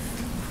ahead.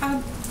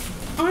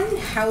 On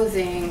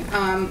housing,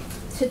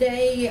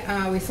 today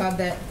we saw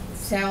that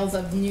sales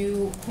of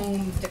new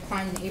homes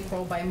declined in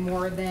April by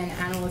more than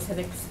analysts had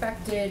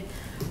expected,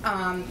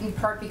 in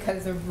part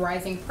because of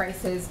rising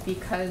prices,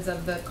 because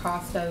of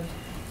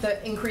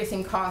the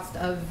increasing cost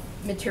of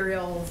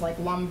materials like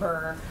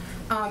lumber.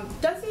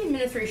 Does the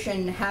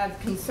administration have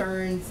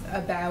concerns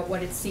about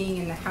what it's seeing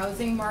in the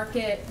housing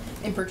market,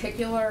 in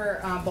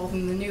particular, both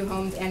in the new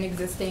homes and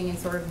existing, and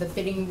sort of the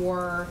bidding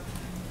war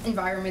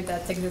environment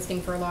that's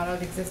existing for a lot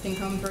of existing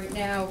homes right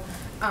now,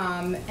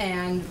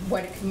 and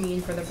what it can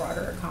mean for the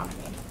broader economy?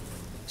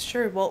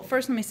 Sure. Well,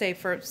 first let me say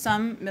for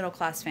some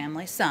middle-class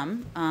families,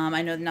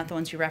 I know not the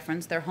ones you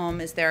referenced, their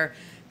home is their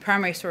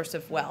primary source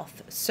of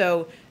wealth.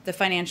 So the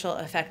financial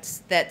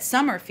effects that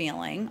some are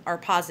feeling are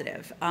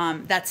positive.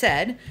 That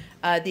said,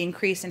 the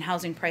increase in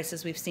housing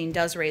prices we've seen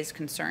does raise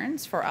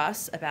concerns for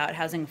us about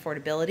housing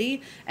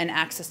affordability and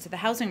access to the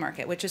housing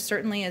market, which is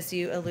certainly, as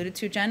you alluded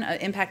to, Jen,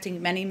 impacting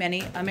many,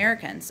 many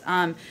Americans.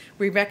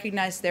 We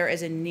recognize there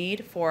is a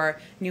need for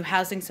new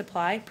housing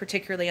supply,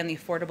 particularly on the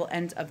affordable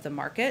end of the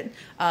market.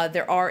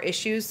 There are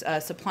issues,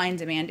 supply and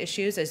demand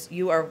issues, as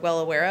you are well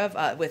aware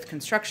of, with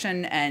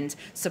construction and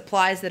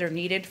supplies that are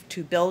needed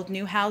to build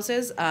new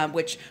houses,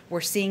 which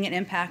we're seeing an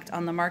impact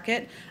on the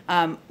market.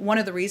 One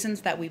of the reasons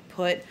that we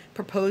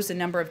proposed a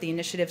number of the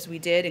initiatives we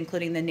did,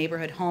 including the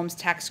neighborhood homes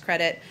tax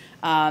credit,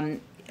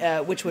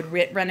 which would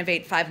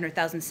renovate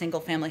 500,000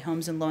 single-family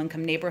homes in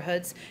low-income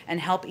neighborhoods and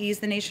help ease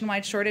the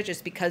nationwide shortage,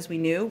 is because we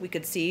knew we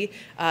could see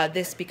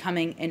this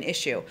becoming an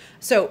issue.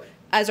 So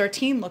as our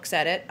team looks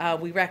at it,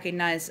 we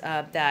recognize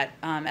that,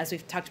 as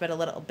we've talked about a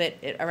little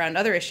bit around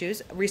other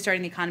issues,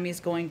 restarting the economy is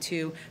going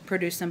to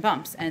produce some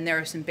bumps, and there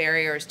are some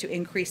barriers to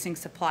increasing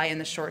supply in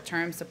the short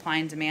term, supply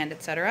and demand,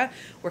 et cetera.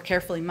 We're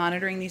carefully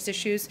monitoring these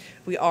issues.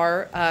 We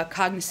are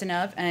cognizant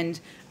of and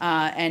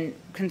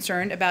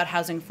concerned about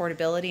housing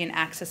affordability and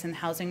access in the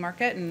housing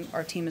market, and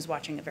our team is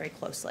watching it very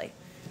closely.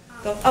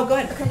 Go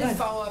ahead. Can I just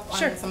follow up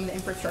on some of the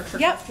infrastructure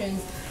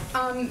questions?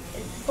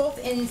 Both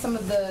in some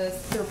of the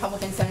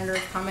Republican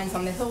senators' comments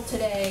on the Hill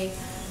today,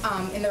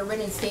 in their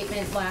written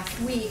statement last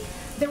week,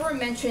 there were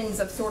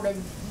mentions of sort of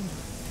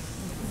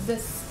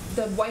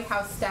the White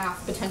House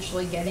staff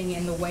potentially getting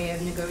in the way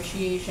of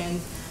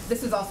negotiations.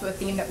 This is also a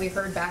theme that we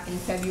heard back in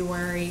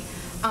February.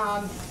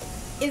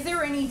 Is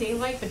there any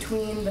daylight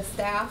between the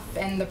staff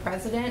and the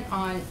president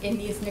in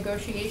these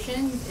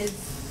negotiations?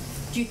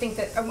 Do you think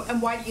that,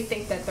 and why do you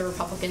think that the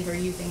Republicans are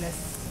using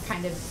this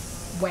kind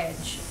of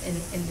wedge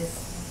in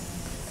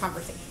this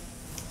conversation?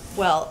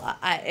 Well,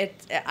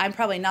 I'm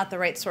probably not the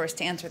right source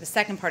to answer the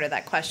second part of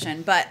that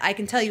question, but I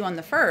can tell you on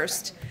the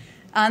first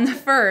On the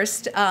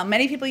first,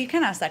 many people, you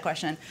can ask that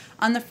question.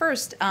 On the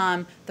first,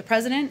 the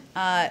president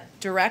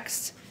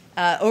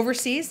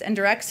oversees and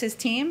directs his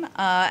team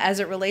as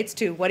it relates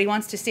to what he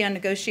wants to see on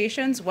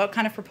negotiations, what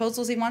kind of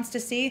proposals he wants to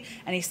see,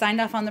 and he signed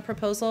off on the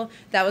proposal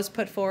that was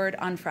put forward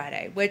on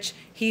Friday, which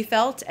he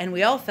felt, and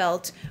we all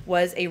felt,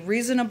 was a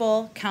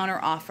reasonable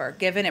counteroffer,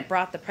 given it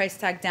brought the price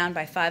tag down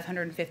by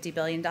 $550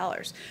 billion.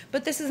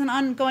 But this is an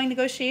ongoing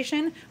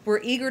negotiation.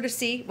 We're eager to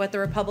see what the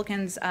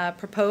Republicans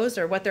propose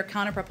or what their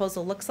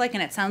counterproposal looks like,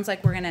 and it sounds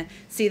like we're going to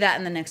see that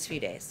in the next few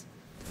days.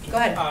 Go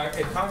ahead.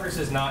 If Congress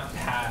has not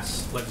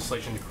passed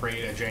legislation to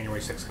create a January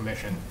 6th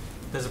commission,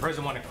 does the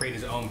president want to create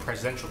his own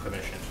presidential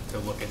commission to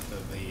look at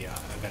the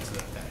events of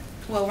that day?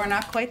 Well, we're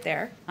not quite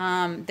there.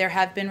 There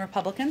have been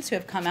Republicans who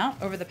have come out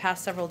over the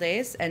past several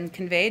days and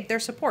conveyed their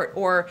support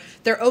or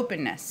their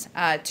openness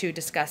to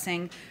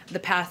discussing the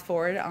path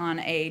forward on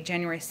a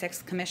January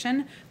 6th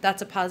commission.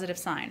 That's a positive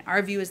sign.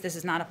 Our view is this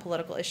is not a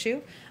political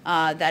issue,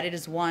 that it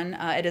is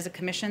a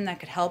commission that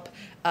could help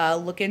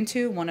look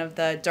into one of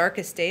the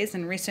darkest days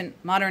in recent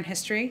modern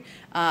history,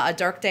 a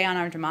dark day on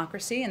our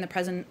democracy, and the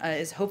president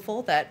is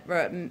hopeful that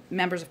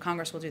members of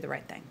Congress will do the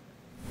right thing.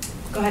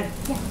 Go ahead.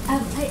 Yeah,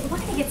 I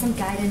wanted to get some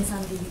guidance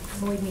on the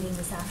Floyd meeting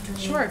this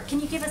afternoon. Sure.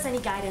 Can you give us any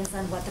guidance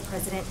on what the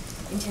president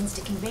intends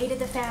to convey to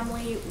the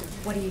family?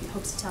 What he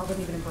hopes to tell them,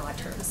 even in broad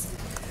terms?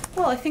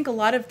 Well, I think a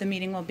lot of the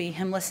meeting will be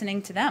him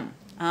listening to them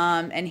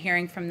and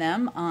hearing from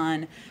them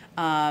on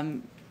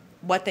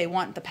what they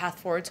want the path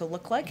forward to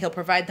look like. He'll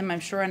provide them, I'm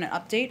sure, an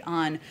update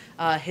on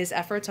his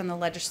efforts on the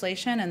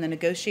legislation and the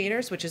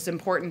negotiators, which is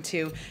important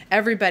to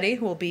everybody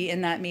who will be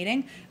in that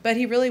meeting. But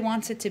he really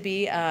wants it to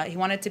be, he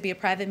wanted it to be a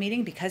private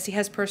meeting because he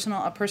has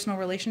a personal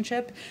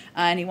relationship,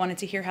 and he wanted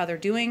to hear how they're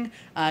doing,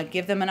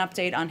 give them an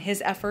update on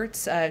his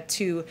efforts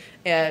to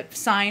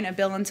sign a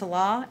bill into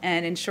law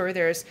and ensure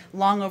there's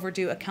long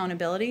overdue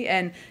accountability.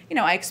 And,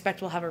 I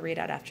expect we'll have a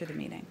readout after the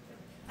meeting.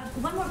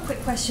 One more quick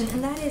question,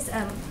 and that is,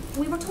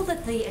 we were told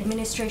that the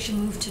administration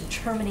moved to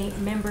terminate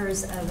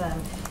members of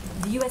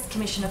the U.S.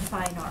 Commission of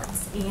Fine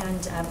Arts,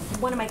 and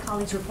one of my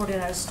colleagues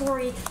reported out a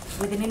story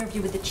with an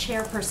interview with the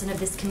chairperson of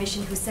this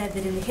commission who said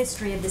that in the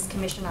history of this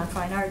Commission on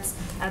Fine Arts,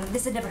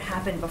 this had never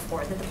happened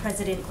before, that the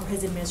president or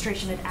his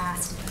administration had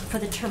asked for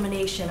the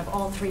termination of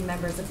all 3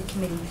 members of the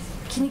committee.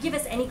 Can you give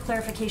us any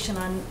clarification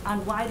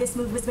on why this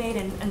move was made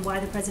and why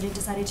the president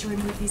decided to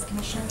remove these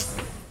commissioners?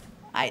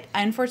 I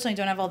unfortunately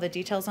don't have all the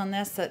details on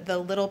this. The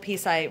little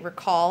piece I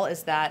recall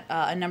is that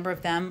a number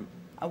of them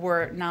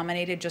were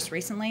nominated just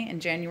recently in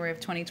January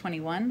of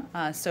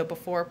 2021, so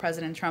before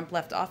President Trump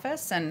left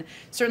office. And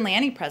certainly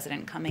any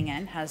president coming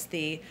in has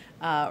the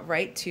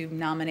right to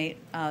nominate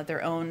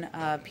their own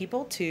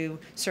people to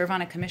serve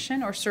on a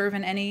commission or serve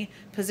in any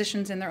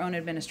positions in their own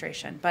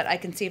administration. But I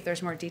can see if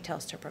there's more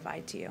details to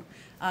provide to you.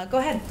 Go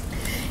ahead.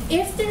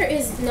 If there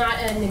is not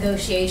a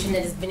negotiation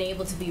that has been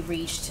able to be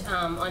reached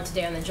on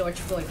today on the George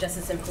Floyd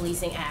Justice and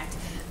Policing Act,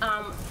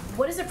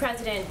 what is the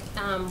president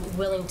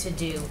willing to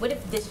do? What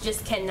if this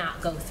just cannot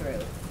go through?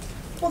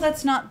 Well,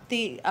 that's not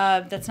the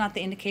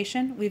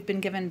indication we've been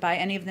given by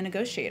any of the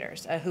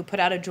negotiators who put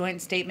out a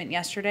joint statement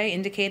yesterday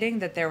indicating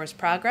that there was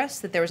progress,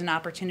 that there was an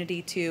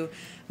opportunity to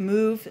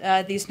move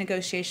these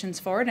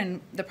negotiations forward,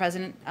 and the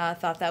president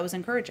thought that was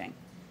encouraging.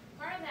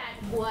 Part of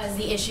that was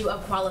the issue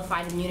of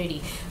qualified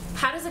immunity.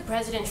 How does the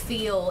president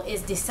feel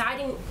is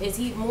deciding, is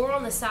he more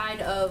on the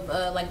side of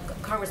like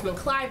Congressman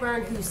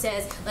Clyburn, who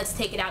says let's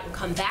take it out and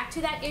come back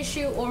to that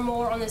issue, or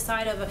more on the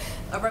side of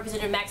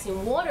Representative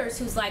Maxine Waters,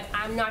 who's like,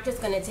 I'm not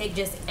just going to take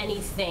just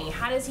anything?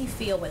 How does he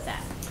feel with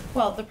that?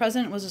 Well, the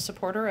president was a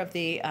supporter of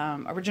the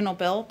original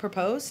bill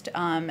proposed,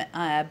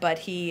 but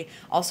he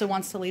also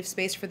wants to leave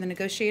space for the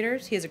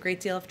negotiators. He has a great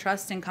deal of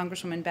trust in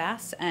Congresswoman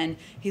Bass, and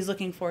he's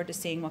looking forward to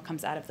seeing what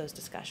comes out of those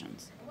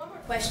discussions. One more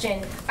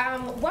question.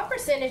 What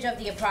percentage of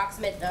the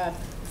approximate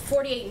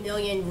 48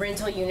 million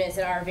rental units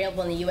that are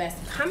available in the U.S.,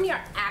 how many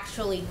are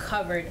actually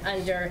covered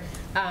under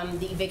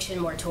the eviction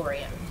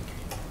moratorium?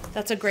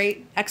 That's a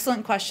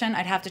excellent question.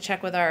 I'd have to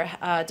check with our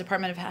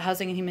Department of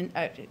Housing and Human,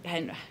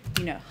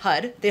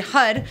 HUD, the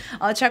HUD.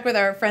 I'll check with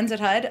our friends at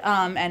HUD,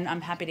 and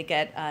I'm happy to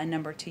get a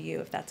number to you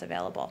if that's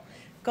available.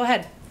 Go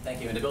ahead.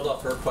 Thank you. And to build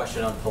off her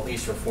question on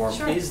police reform,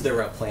 Sure. Is there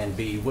a plan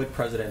B? Would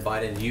President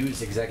Biden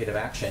use executive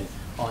action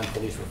on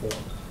police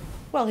reform?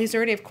 Well, he's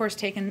already, of course,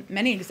 taken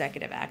many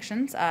executive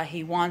actions.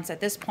 He wants, at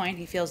this point,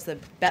 he feels the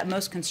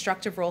most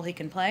constructive role he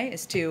can play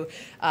is to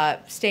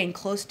stay in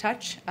close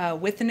touch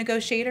with the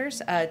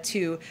negotiators,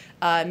 to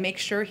make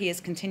sure he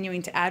is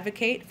continuing to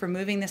advocate for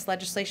moving this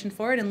legislation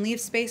forward and leave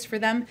space for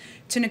them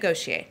to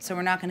negotiate. So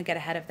we're not going to get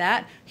ahead of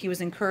that. He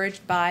was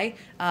encouraged by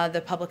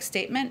the public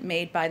statement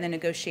made by the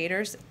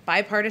negotiators,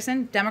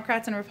 bipartisan,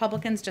 Democrats and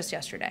Republicans, just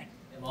yesterday.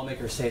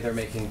 Lawmakers say they're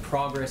making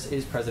progress.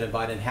 Is President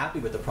Biden happy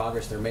with the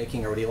progress they're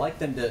making, or would he like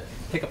them to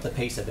pick up the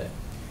pace a bit?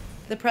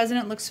 The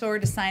president looks forward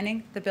to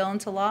signing the bill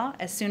into law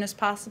as soon as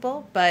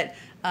possible, but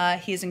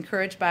he's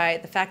encouraged by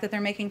the fact that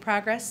they're making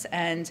progress,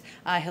 and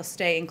he'll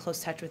stay in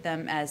close touch with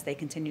them as they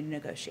continue to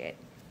negotiate.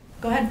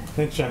 Go ahead.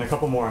 Thanks, Jen. A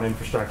couple more on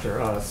infrastructure.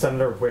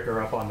 Senator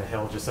Wicker up on the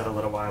Hill just said a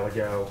little while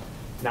ago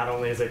not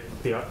only is it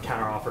the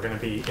counteroffer going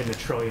to be in the $1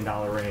 trillion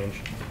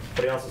range,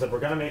 but he also said we're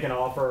going to make an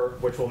offer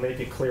which will make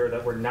it clear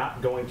that we're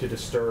not going to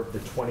disturb the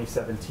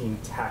 2017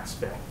 tax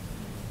bill.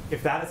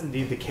 If that is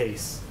indeed the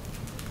case,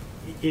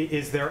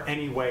 is there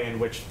any way in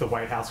which the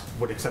White House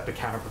would accept a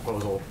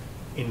counterproposal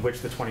in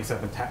which the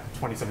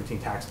 2017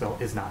 tax bill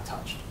is not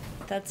touched?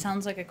 That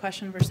sounds like a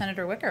question for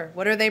Senator Wicker.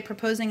 What are they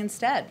proposing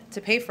instead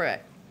to pay for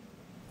it?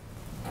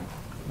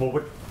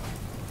 Well,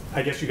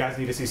 I guess you guys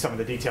need to see some of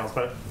the details,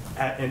 but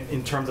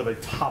in terms of a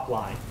top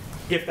line,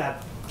 if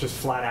that just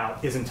flat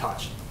out isn't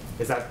touched,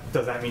 does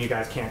that mean you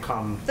guys can't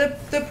come?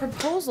 The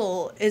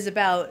proposal is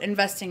about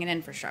investing in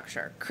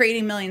infrastructure,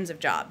 creating millions of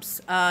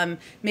jobs,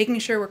 making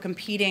sure we're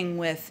competing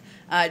with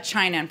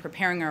China and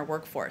preparing our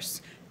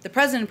workforce. The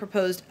president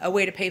proposed a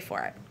way to pay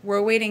for it.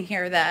 We're waiting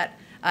hear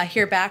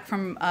back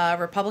from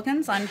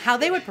Republicans on how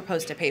they would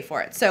propose to pay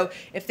for it. So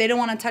if they don't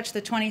want to touch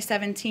the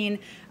 2017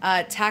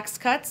 tax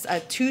cuts,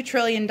 $2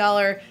 trillion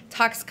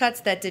tax cuts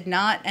that did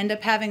not end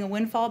up having a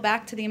windfall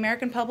back to the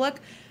American public,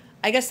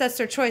 I guess that's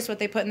their choice what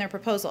they put in their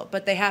proposal,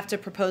 but they have to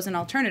propose an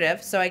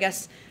alternative. So I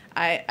guess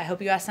I hope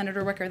you ask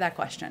Senator Wicker that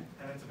question.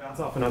 And to bounce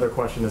off another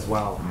question as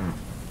well,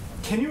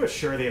 can you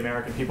assure the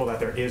American people that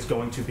there is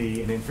going to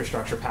be an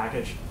infrastructure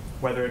package,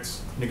 whether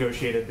it's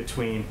negotiated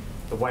between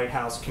the White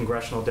House,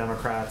 congressional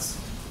Democrats,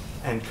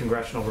 and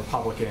congressional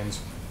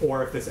Republicans,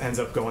 or if this ends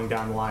up going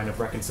down the line of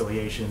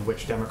reconciliation in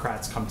which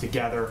Democrats come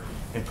together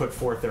and put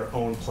forth their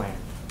own plan?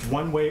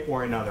 One way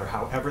or another,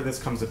 however this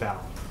comes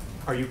about,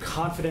 are you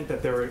confident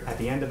that there, at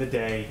the end of the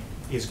day,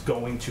 is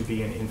going to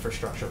be an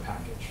infrastructure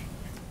package?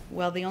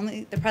 Well,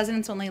 the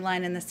president's only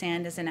line in the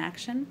sand is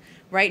inaction.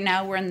 Right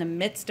now, we're in the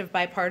midst of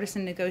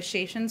bipartisan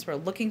negotiations. We're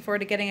looking forward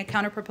to getting a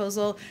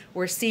counterproposal.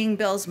 We're seeing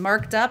bills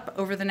marked up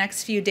over the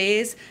next few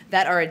days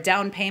that are a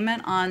down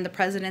payment on the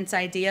president's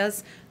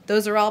ideas.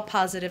 Those are all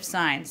positive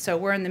signs. So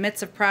we're in the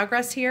midst of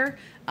progress here.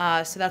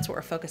 So that's what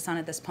we're focused on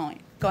at this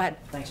point. Go ahead.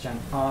 Thanks, Jen.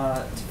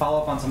 To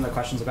follow up on some of the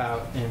questions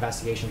about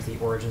investigations, the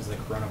origins of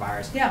the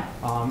coronavirus. Yeah.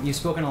 You've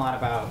spoken a lot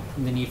about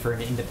the need for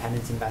an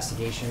independent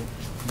investigation.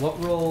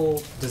 What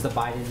role does the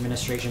Biden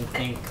administration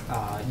think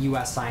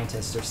U.S.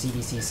 scientists or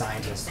CDC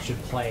scientists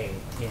should play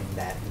in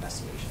that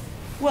investigation?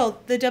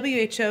 Well, the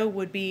WHO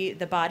would be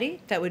the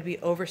body that would be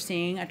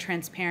overseeing a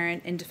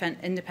transparent,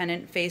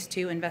 independent Phase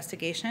 2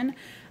 investigation.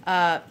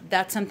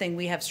 That's something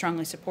we have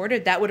strongly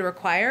supported. That would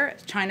require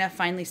China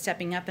finally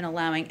stepping up and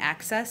allowing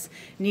access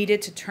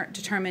needed to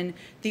determine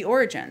the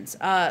origins.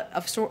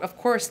 Of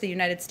course, the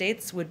United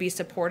States would be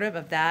supportive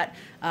of that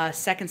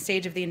second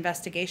stage of the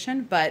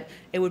investigation, but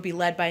it would be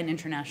led by an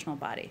international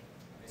body.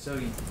 So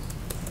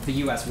the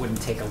U.S.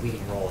 wouldn't take a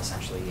leading role,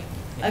 essentially,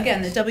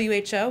 Again, the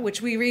WHO,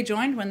 which we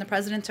rejoined when the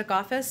president took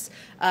office,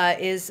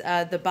 is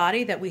the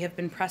body that we have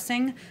been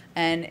pressing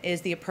and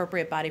is the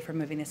appropriate body for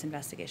moving this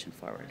investigation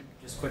forward.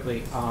 Just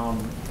quickly,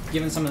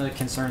 given some of the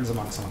concerns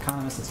among some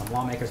economists and some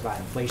lawmakers about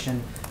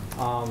inflation,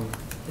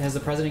 has the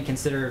president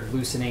considered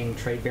loosening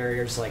trade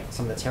barriers like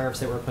some of the tariffs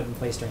that were put in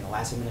place during the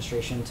last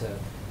administration to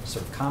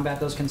sort of combat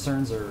those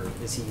concerns, or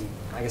is he,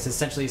 I guess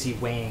essentially, is he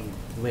weighing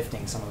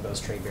lifting some of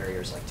those trade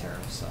barriers like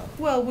tariffs?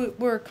 Well,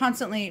 we're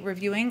constantly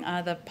reviewing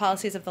the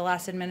policies of the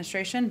last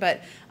administration,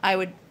 but I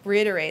would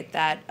reiterate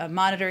that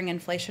monitoring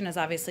inflation is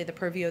obviously the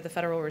purview of the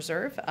Federal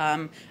Reserve.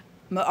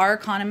 Our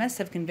economists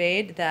have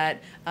conveyed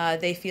that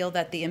they feel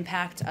that the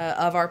impact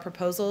of our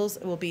proposals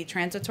will be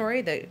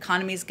transitory. The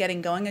economy is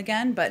getting going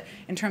again, but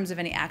in terms of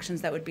any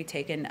actions that would be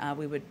taken,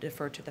 we would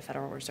defer to the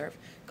Federal Reserve.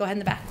 Go ahead in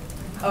the back.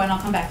 Oh, and I'll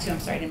come back to you. I'm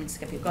sorry, I didn't mean to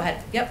skip you. Go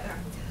ahead. Yep.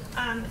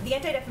 The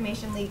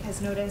Anti-Defamation League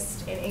has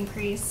noticed an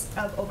increase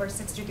of over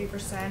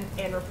 63%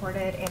 in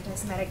reported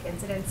anti-Semitic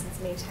incidents since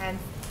May 10th.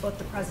 Both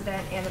the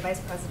president and the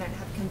vice president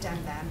have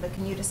condemned them, but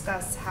can you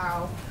discuss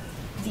how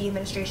the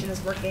administration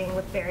is working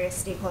with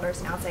various stakeholders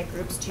and outside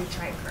groups to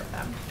try and curb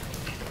them?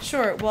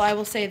 Sure. Well, I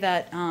will say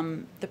that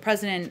the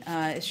president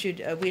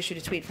we issued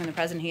a tweet from the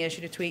president. He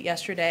issued a tweet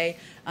yesterday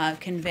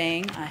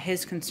conveying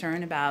his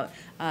concern about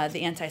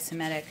the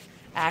anti-Semitic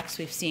acts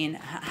we've seen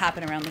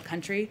happen around the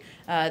country.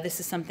 This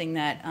is something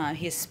that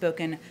he has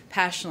spoken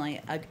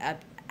passionately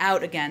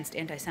out against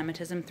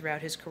anti-Semitism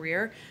throughout his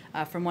career.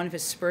 From one of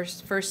his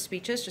first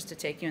speeches, just to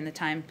take you in the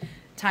time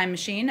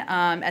machine,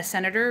 as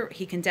senator,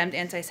 he condemned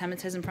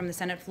anti-Semitism from the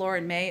Senate floor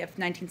in May of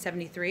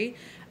 1973,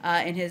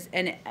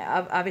 and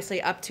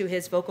obviously up to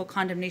his vocal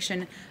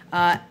condemnation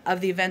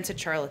of the events at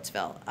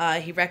Charlottesville.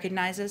 He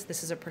recognizes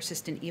this is a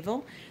persistent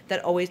evil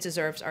that always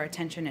deserves our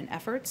attention and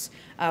efforts.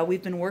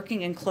 We've been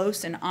working in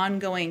close and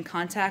ongoing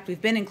contact.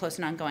 We've been in close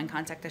and ongoing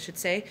contact, I should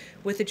say,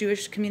 with the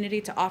Jewish community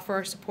to offer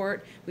our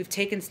support. We've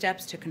taken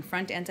steps to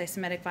confront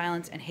anti-Semitic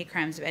violence and hate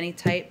crimes of any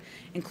type,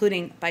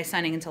 including by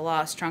signing into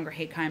law stronger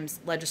hate crimes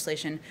legislation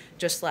legislation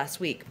just last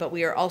week. But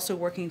we are also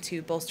working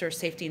to bolster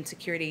safety and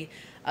security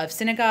of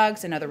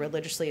synagogues and other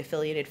religiously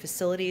affiliated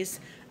facilities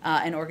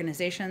and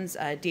organizations.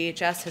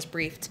 DHS has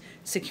briefed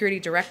security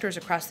directors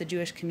across the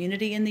Jewish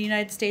community in the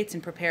United States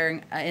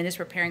and is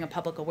preparing a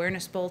public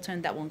awareness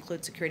bulletin that will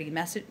include security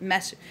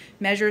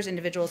measures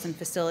individuals and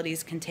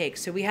facilities can take.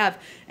 So we have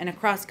an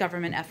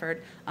across-government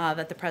effort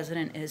that the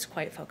president is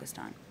quite focused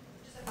on.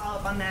 Follow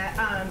up on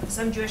that,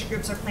 some Jewish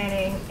groups are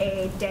planning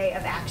a day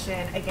of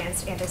action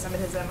against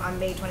anti-Semitism on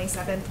May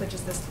 27th, which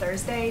is this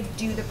Thursday.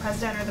 Do the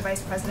president or the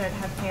vice president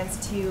have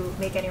plans to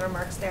make any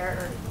remarks there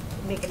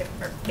or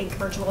make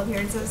virtual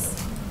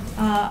appearances?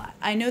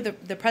 I know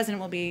the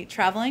president will be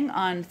traveling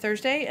on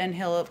Thursday, and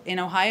in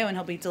Ohio, and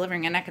he'll be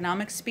delivering an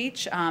economic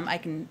speech. I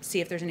can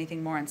see if there's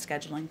anything more on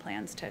scheduling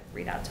plans to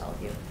read out to all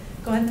of you.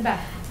 Go ahead in the back.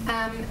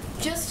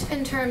 Just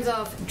in terms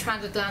of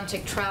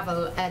transatlantic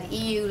travel, the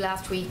EU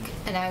last week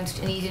announced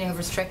an easing of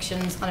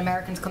restrictions on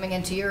Americans coming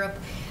into Europe,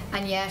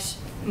 and yet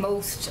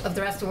most of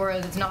the rest of the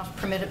world is not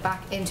permitted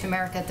back into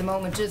America at the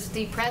moment. Does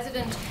the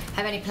president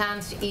have any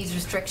plans to ease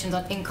restrictions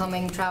on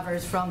incoming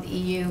travellers from the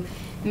EU?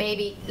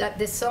 Maybe like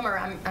this summer,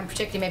 and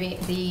particularly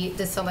maybe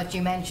the summit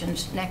you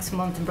mentioned next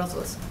month in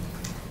Brussels?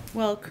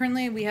 Well,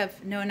 currently we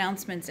have no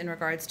announcements in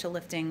regards to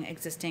lifting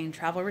existing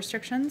travel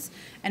restrictions.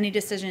 Any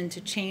decision to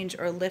change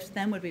or lift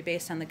them would be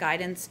based on the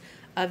guidance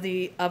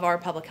of our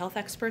public health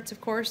experts,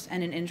 of course,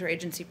 and an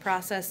interagency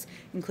process,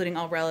 including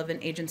all relevant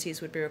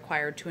agencies, would be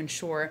required to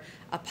ensure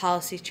a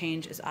policy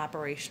change is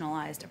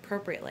operationalized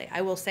appropriately.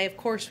 I will say, of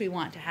course, we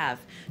want to have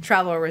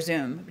travel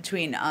resume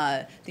between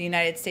the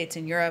United States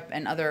and Europe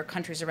and other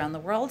countries around the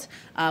world.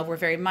 We're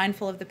very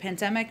mindful of the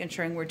pandemic,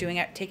 ensuring we're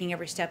taking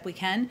every step we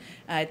can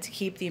to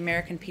keep the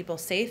American people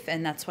safe,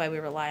 and that's why we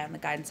rely on the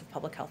guidance of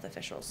public health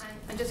officials.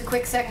 And just a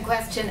quick second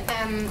question.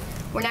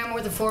 We're now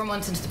more than 4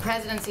 months into the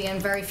presidency,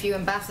 and very few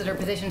ambassador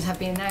positions have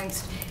been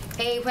announced.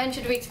 A, when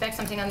should we expect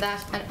something on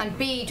that? And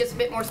B, just a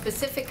bit more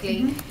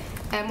specifically,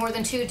 more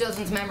than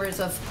 24 members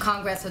of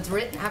Congress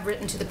have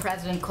written to the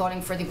President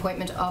calling for the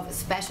appointment of a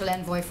special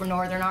envoy for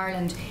Northern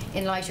Ireland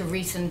in light of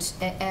recent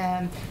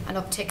an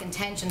uptick in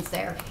tensions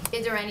there.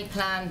 Is there any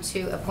plan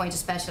to appoint a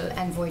special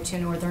envoy to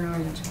Northern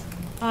Ireland?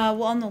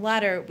 Well, on the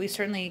latter, we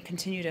certainly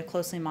continue to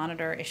closely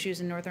monitor issues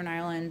in Northern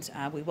Ireland.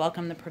 We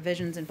welcome the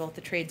provisions in both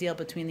the trade deal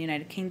between the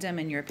United Kingdom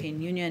and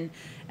European Union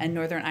and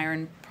Northern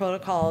Ireland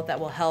Protocol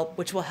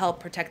which will help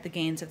protect the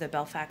gains of the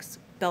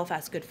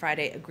Belfast Good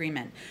Friday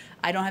Agreement.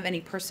 I don't have any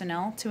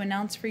personnel to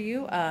announce for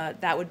you.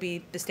 That would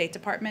be the State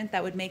Department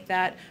that would make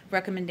that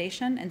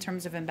recommendation in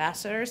terms of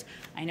ambassadors.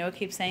 I know I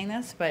keep saying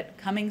this, but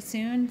coming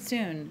soon.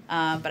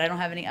 But I don't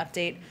have any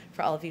update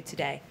for all of you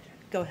today.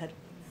 Go ahead.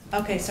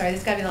 Okay, sorry, this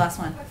has got to be the last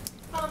one.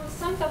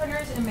 Some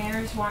governors and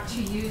mayors want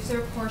to use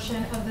their portion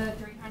of the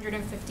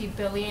 $350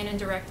 billion in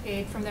direct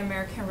aid from the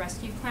American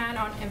Rescue Plan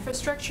on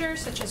infrastructure,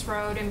 such as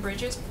road and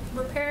bridges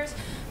repairs,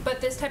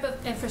 but this type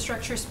of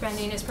infrastructure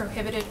spending is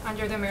prohibited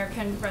under the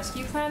American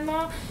Rescue Plan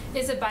law.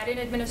 Is the Biden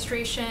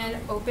administration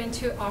open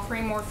to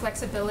offering more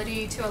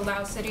flexibility to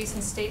allow cities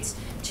and states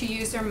to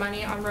use their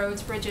money on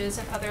roads, bridges,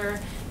 and other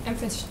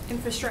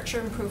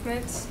infrastructure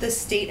improvements? The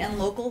state and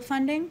local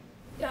funding?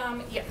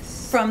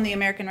 Yes. From the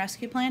American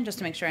Rescue Plan, just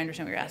to make sure I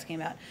understand what you're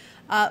asking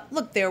about.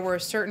 Look, there were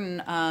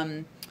certain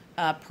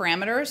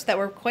parameters that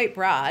were quite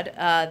broad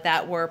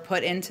that were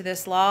put into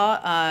this law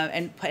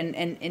and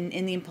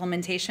in the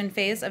implementation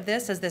phase of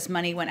this as this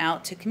money went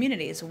out to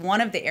communities. One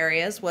of the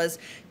areas was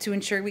to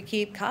ensure we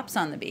keep cops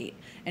on the beat,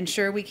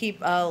 ensure we keep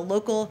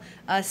local,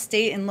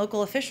 state and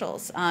local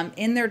officials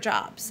in their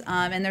jobs.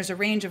 And there's a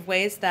range of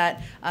ways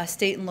that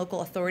state and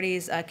local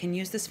authorities can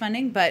use this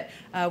funding, but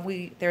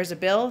there's a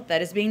bill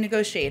that is being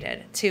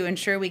negotiated to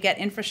ensure we get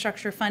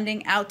infrastructure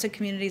funding out to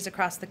communities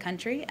across the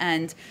country,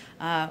 and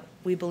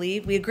we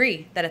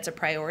agree that it's a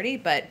priority,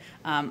 but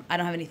I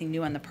don't have anything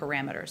new on the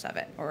parameters of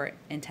it or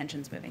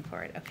intentions moving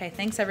forward. Okay,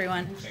 thanks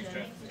everyone. Thanks,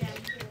 Jen.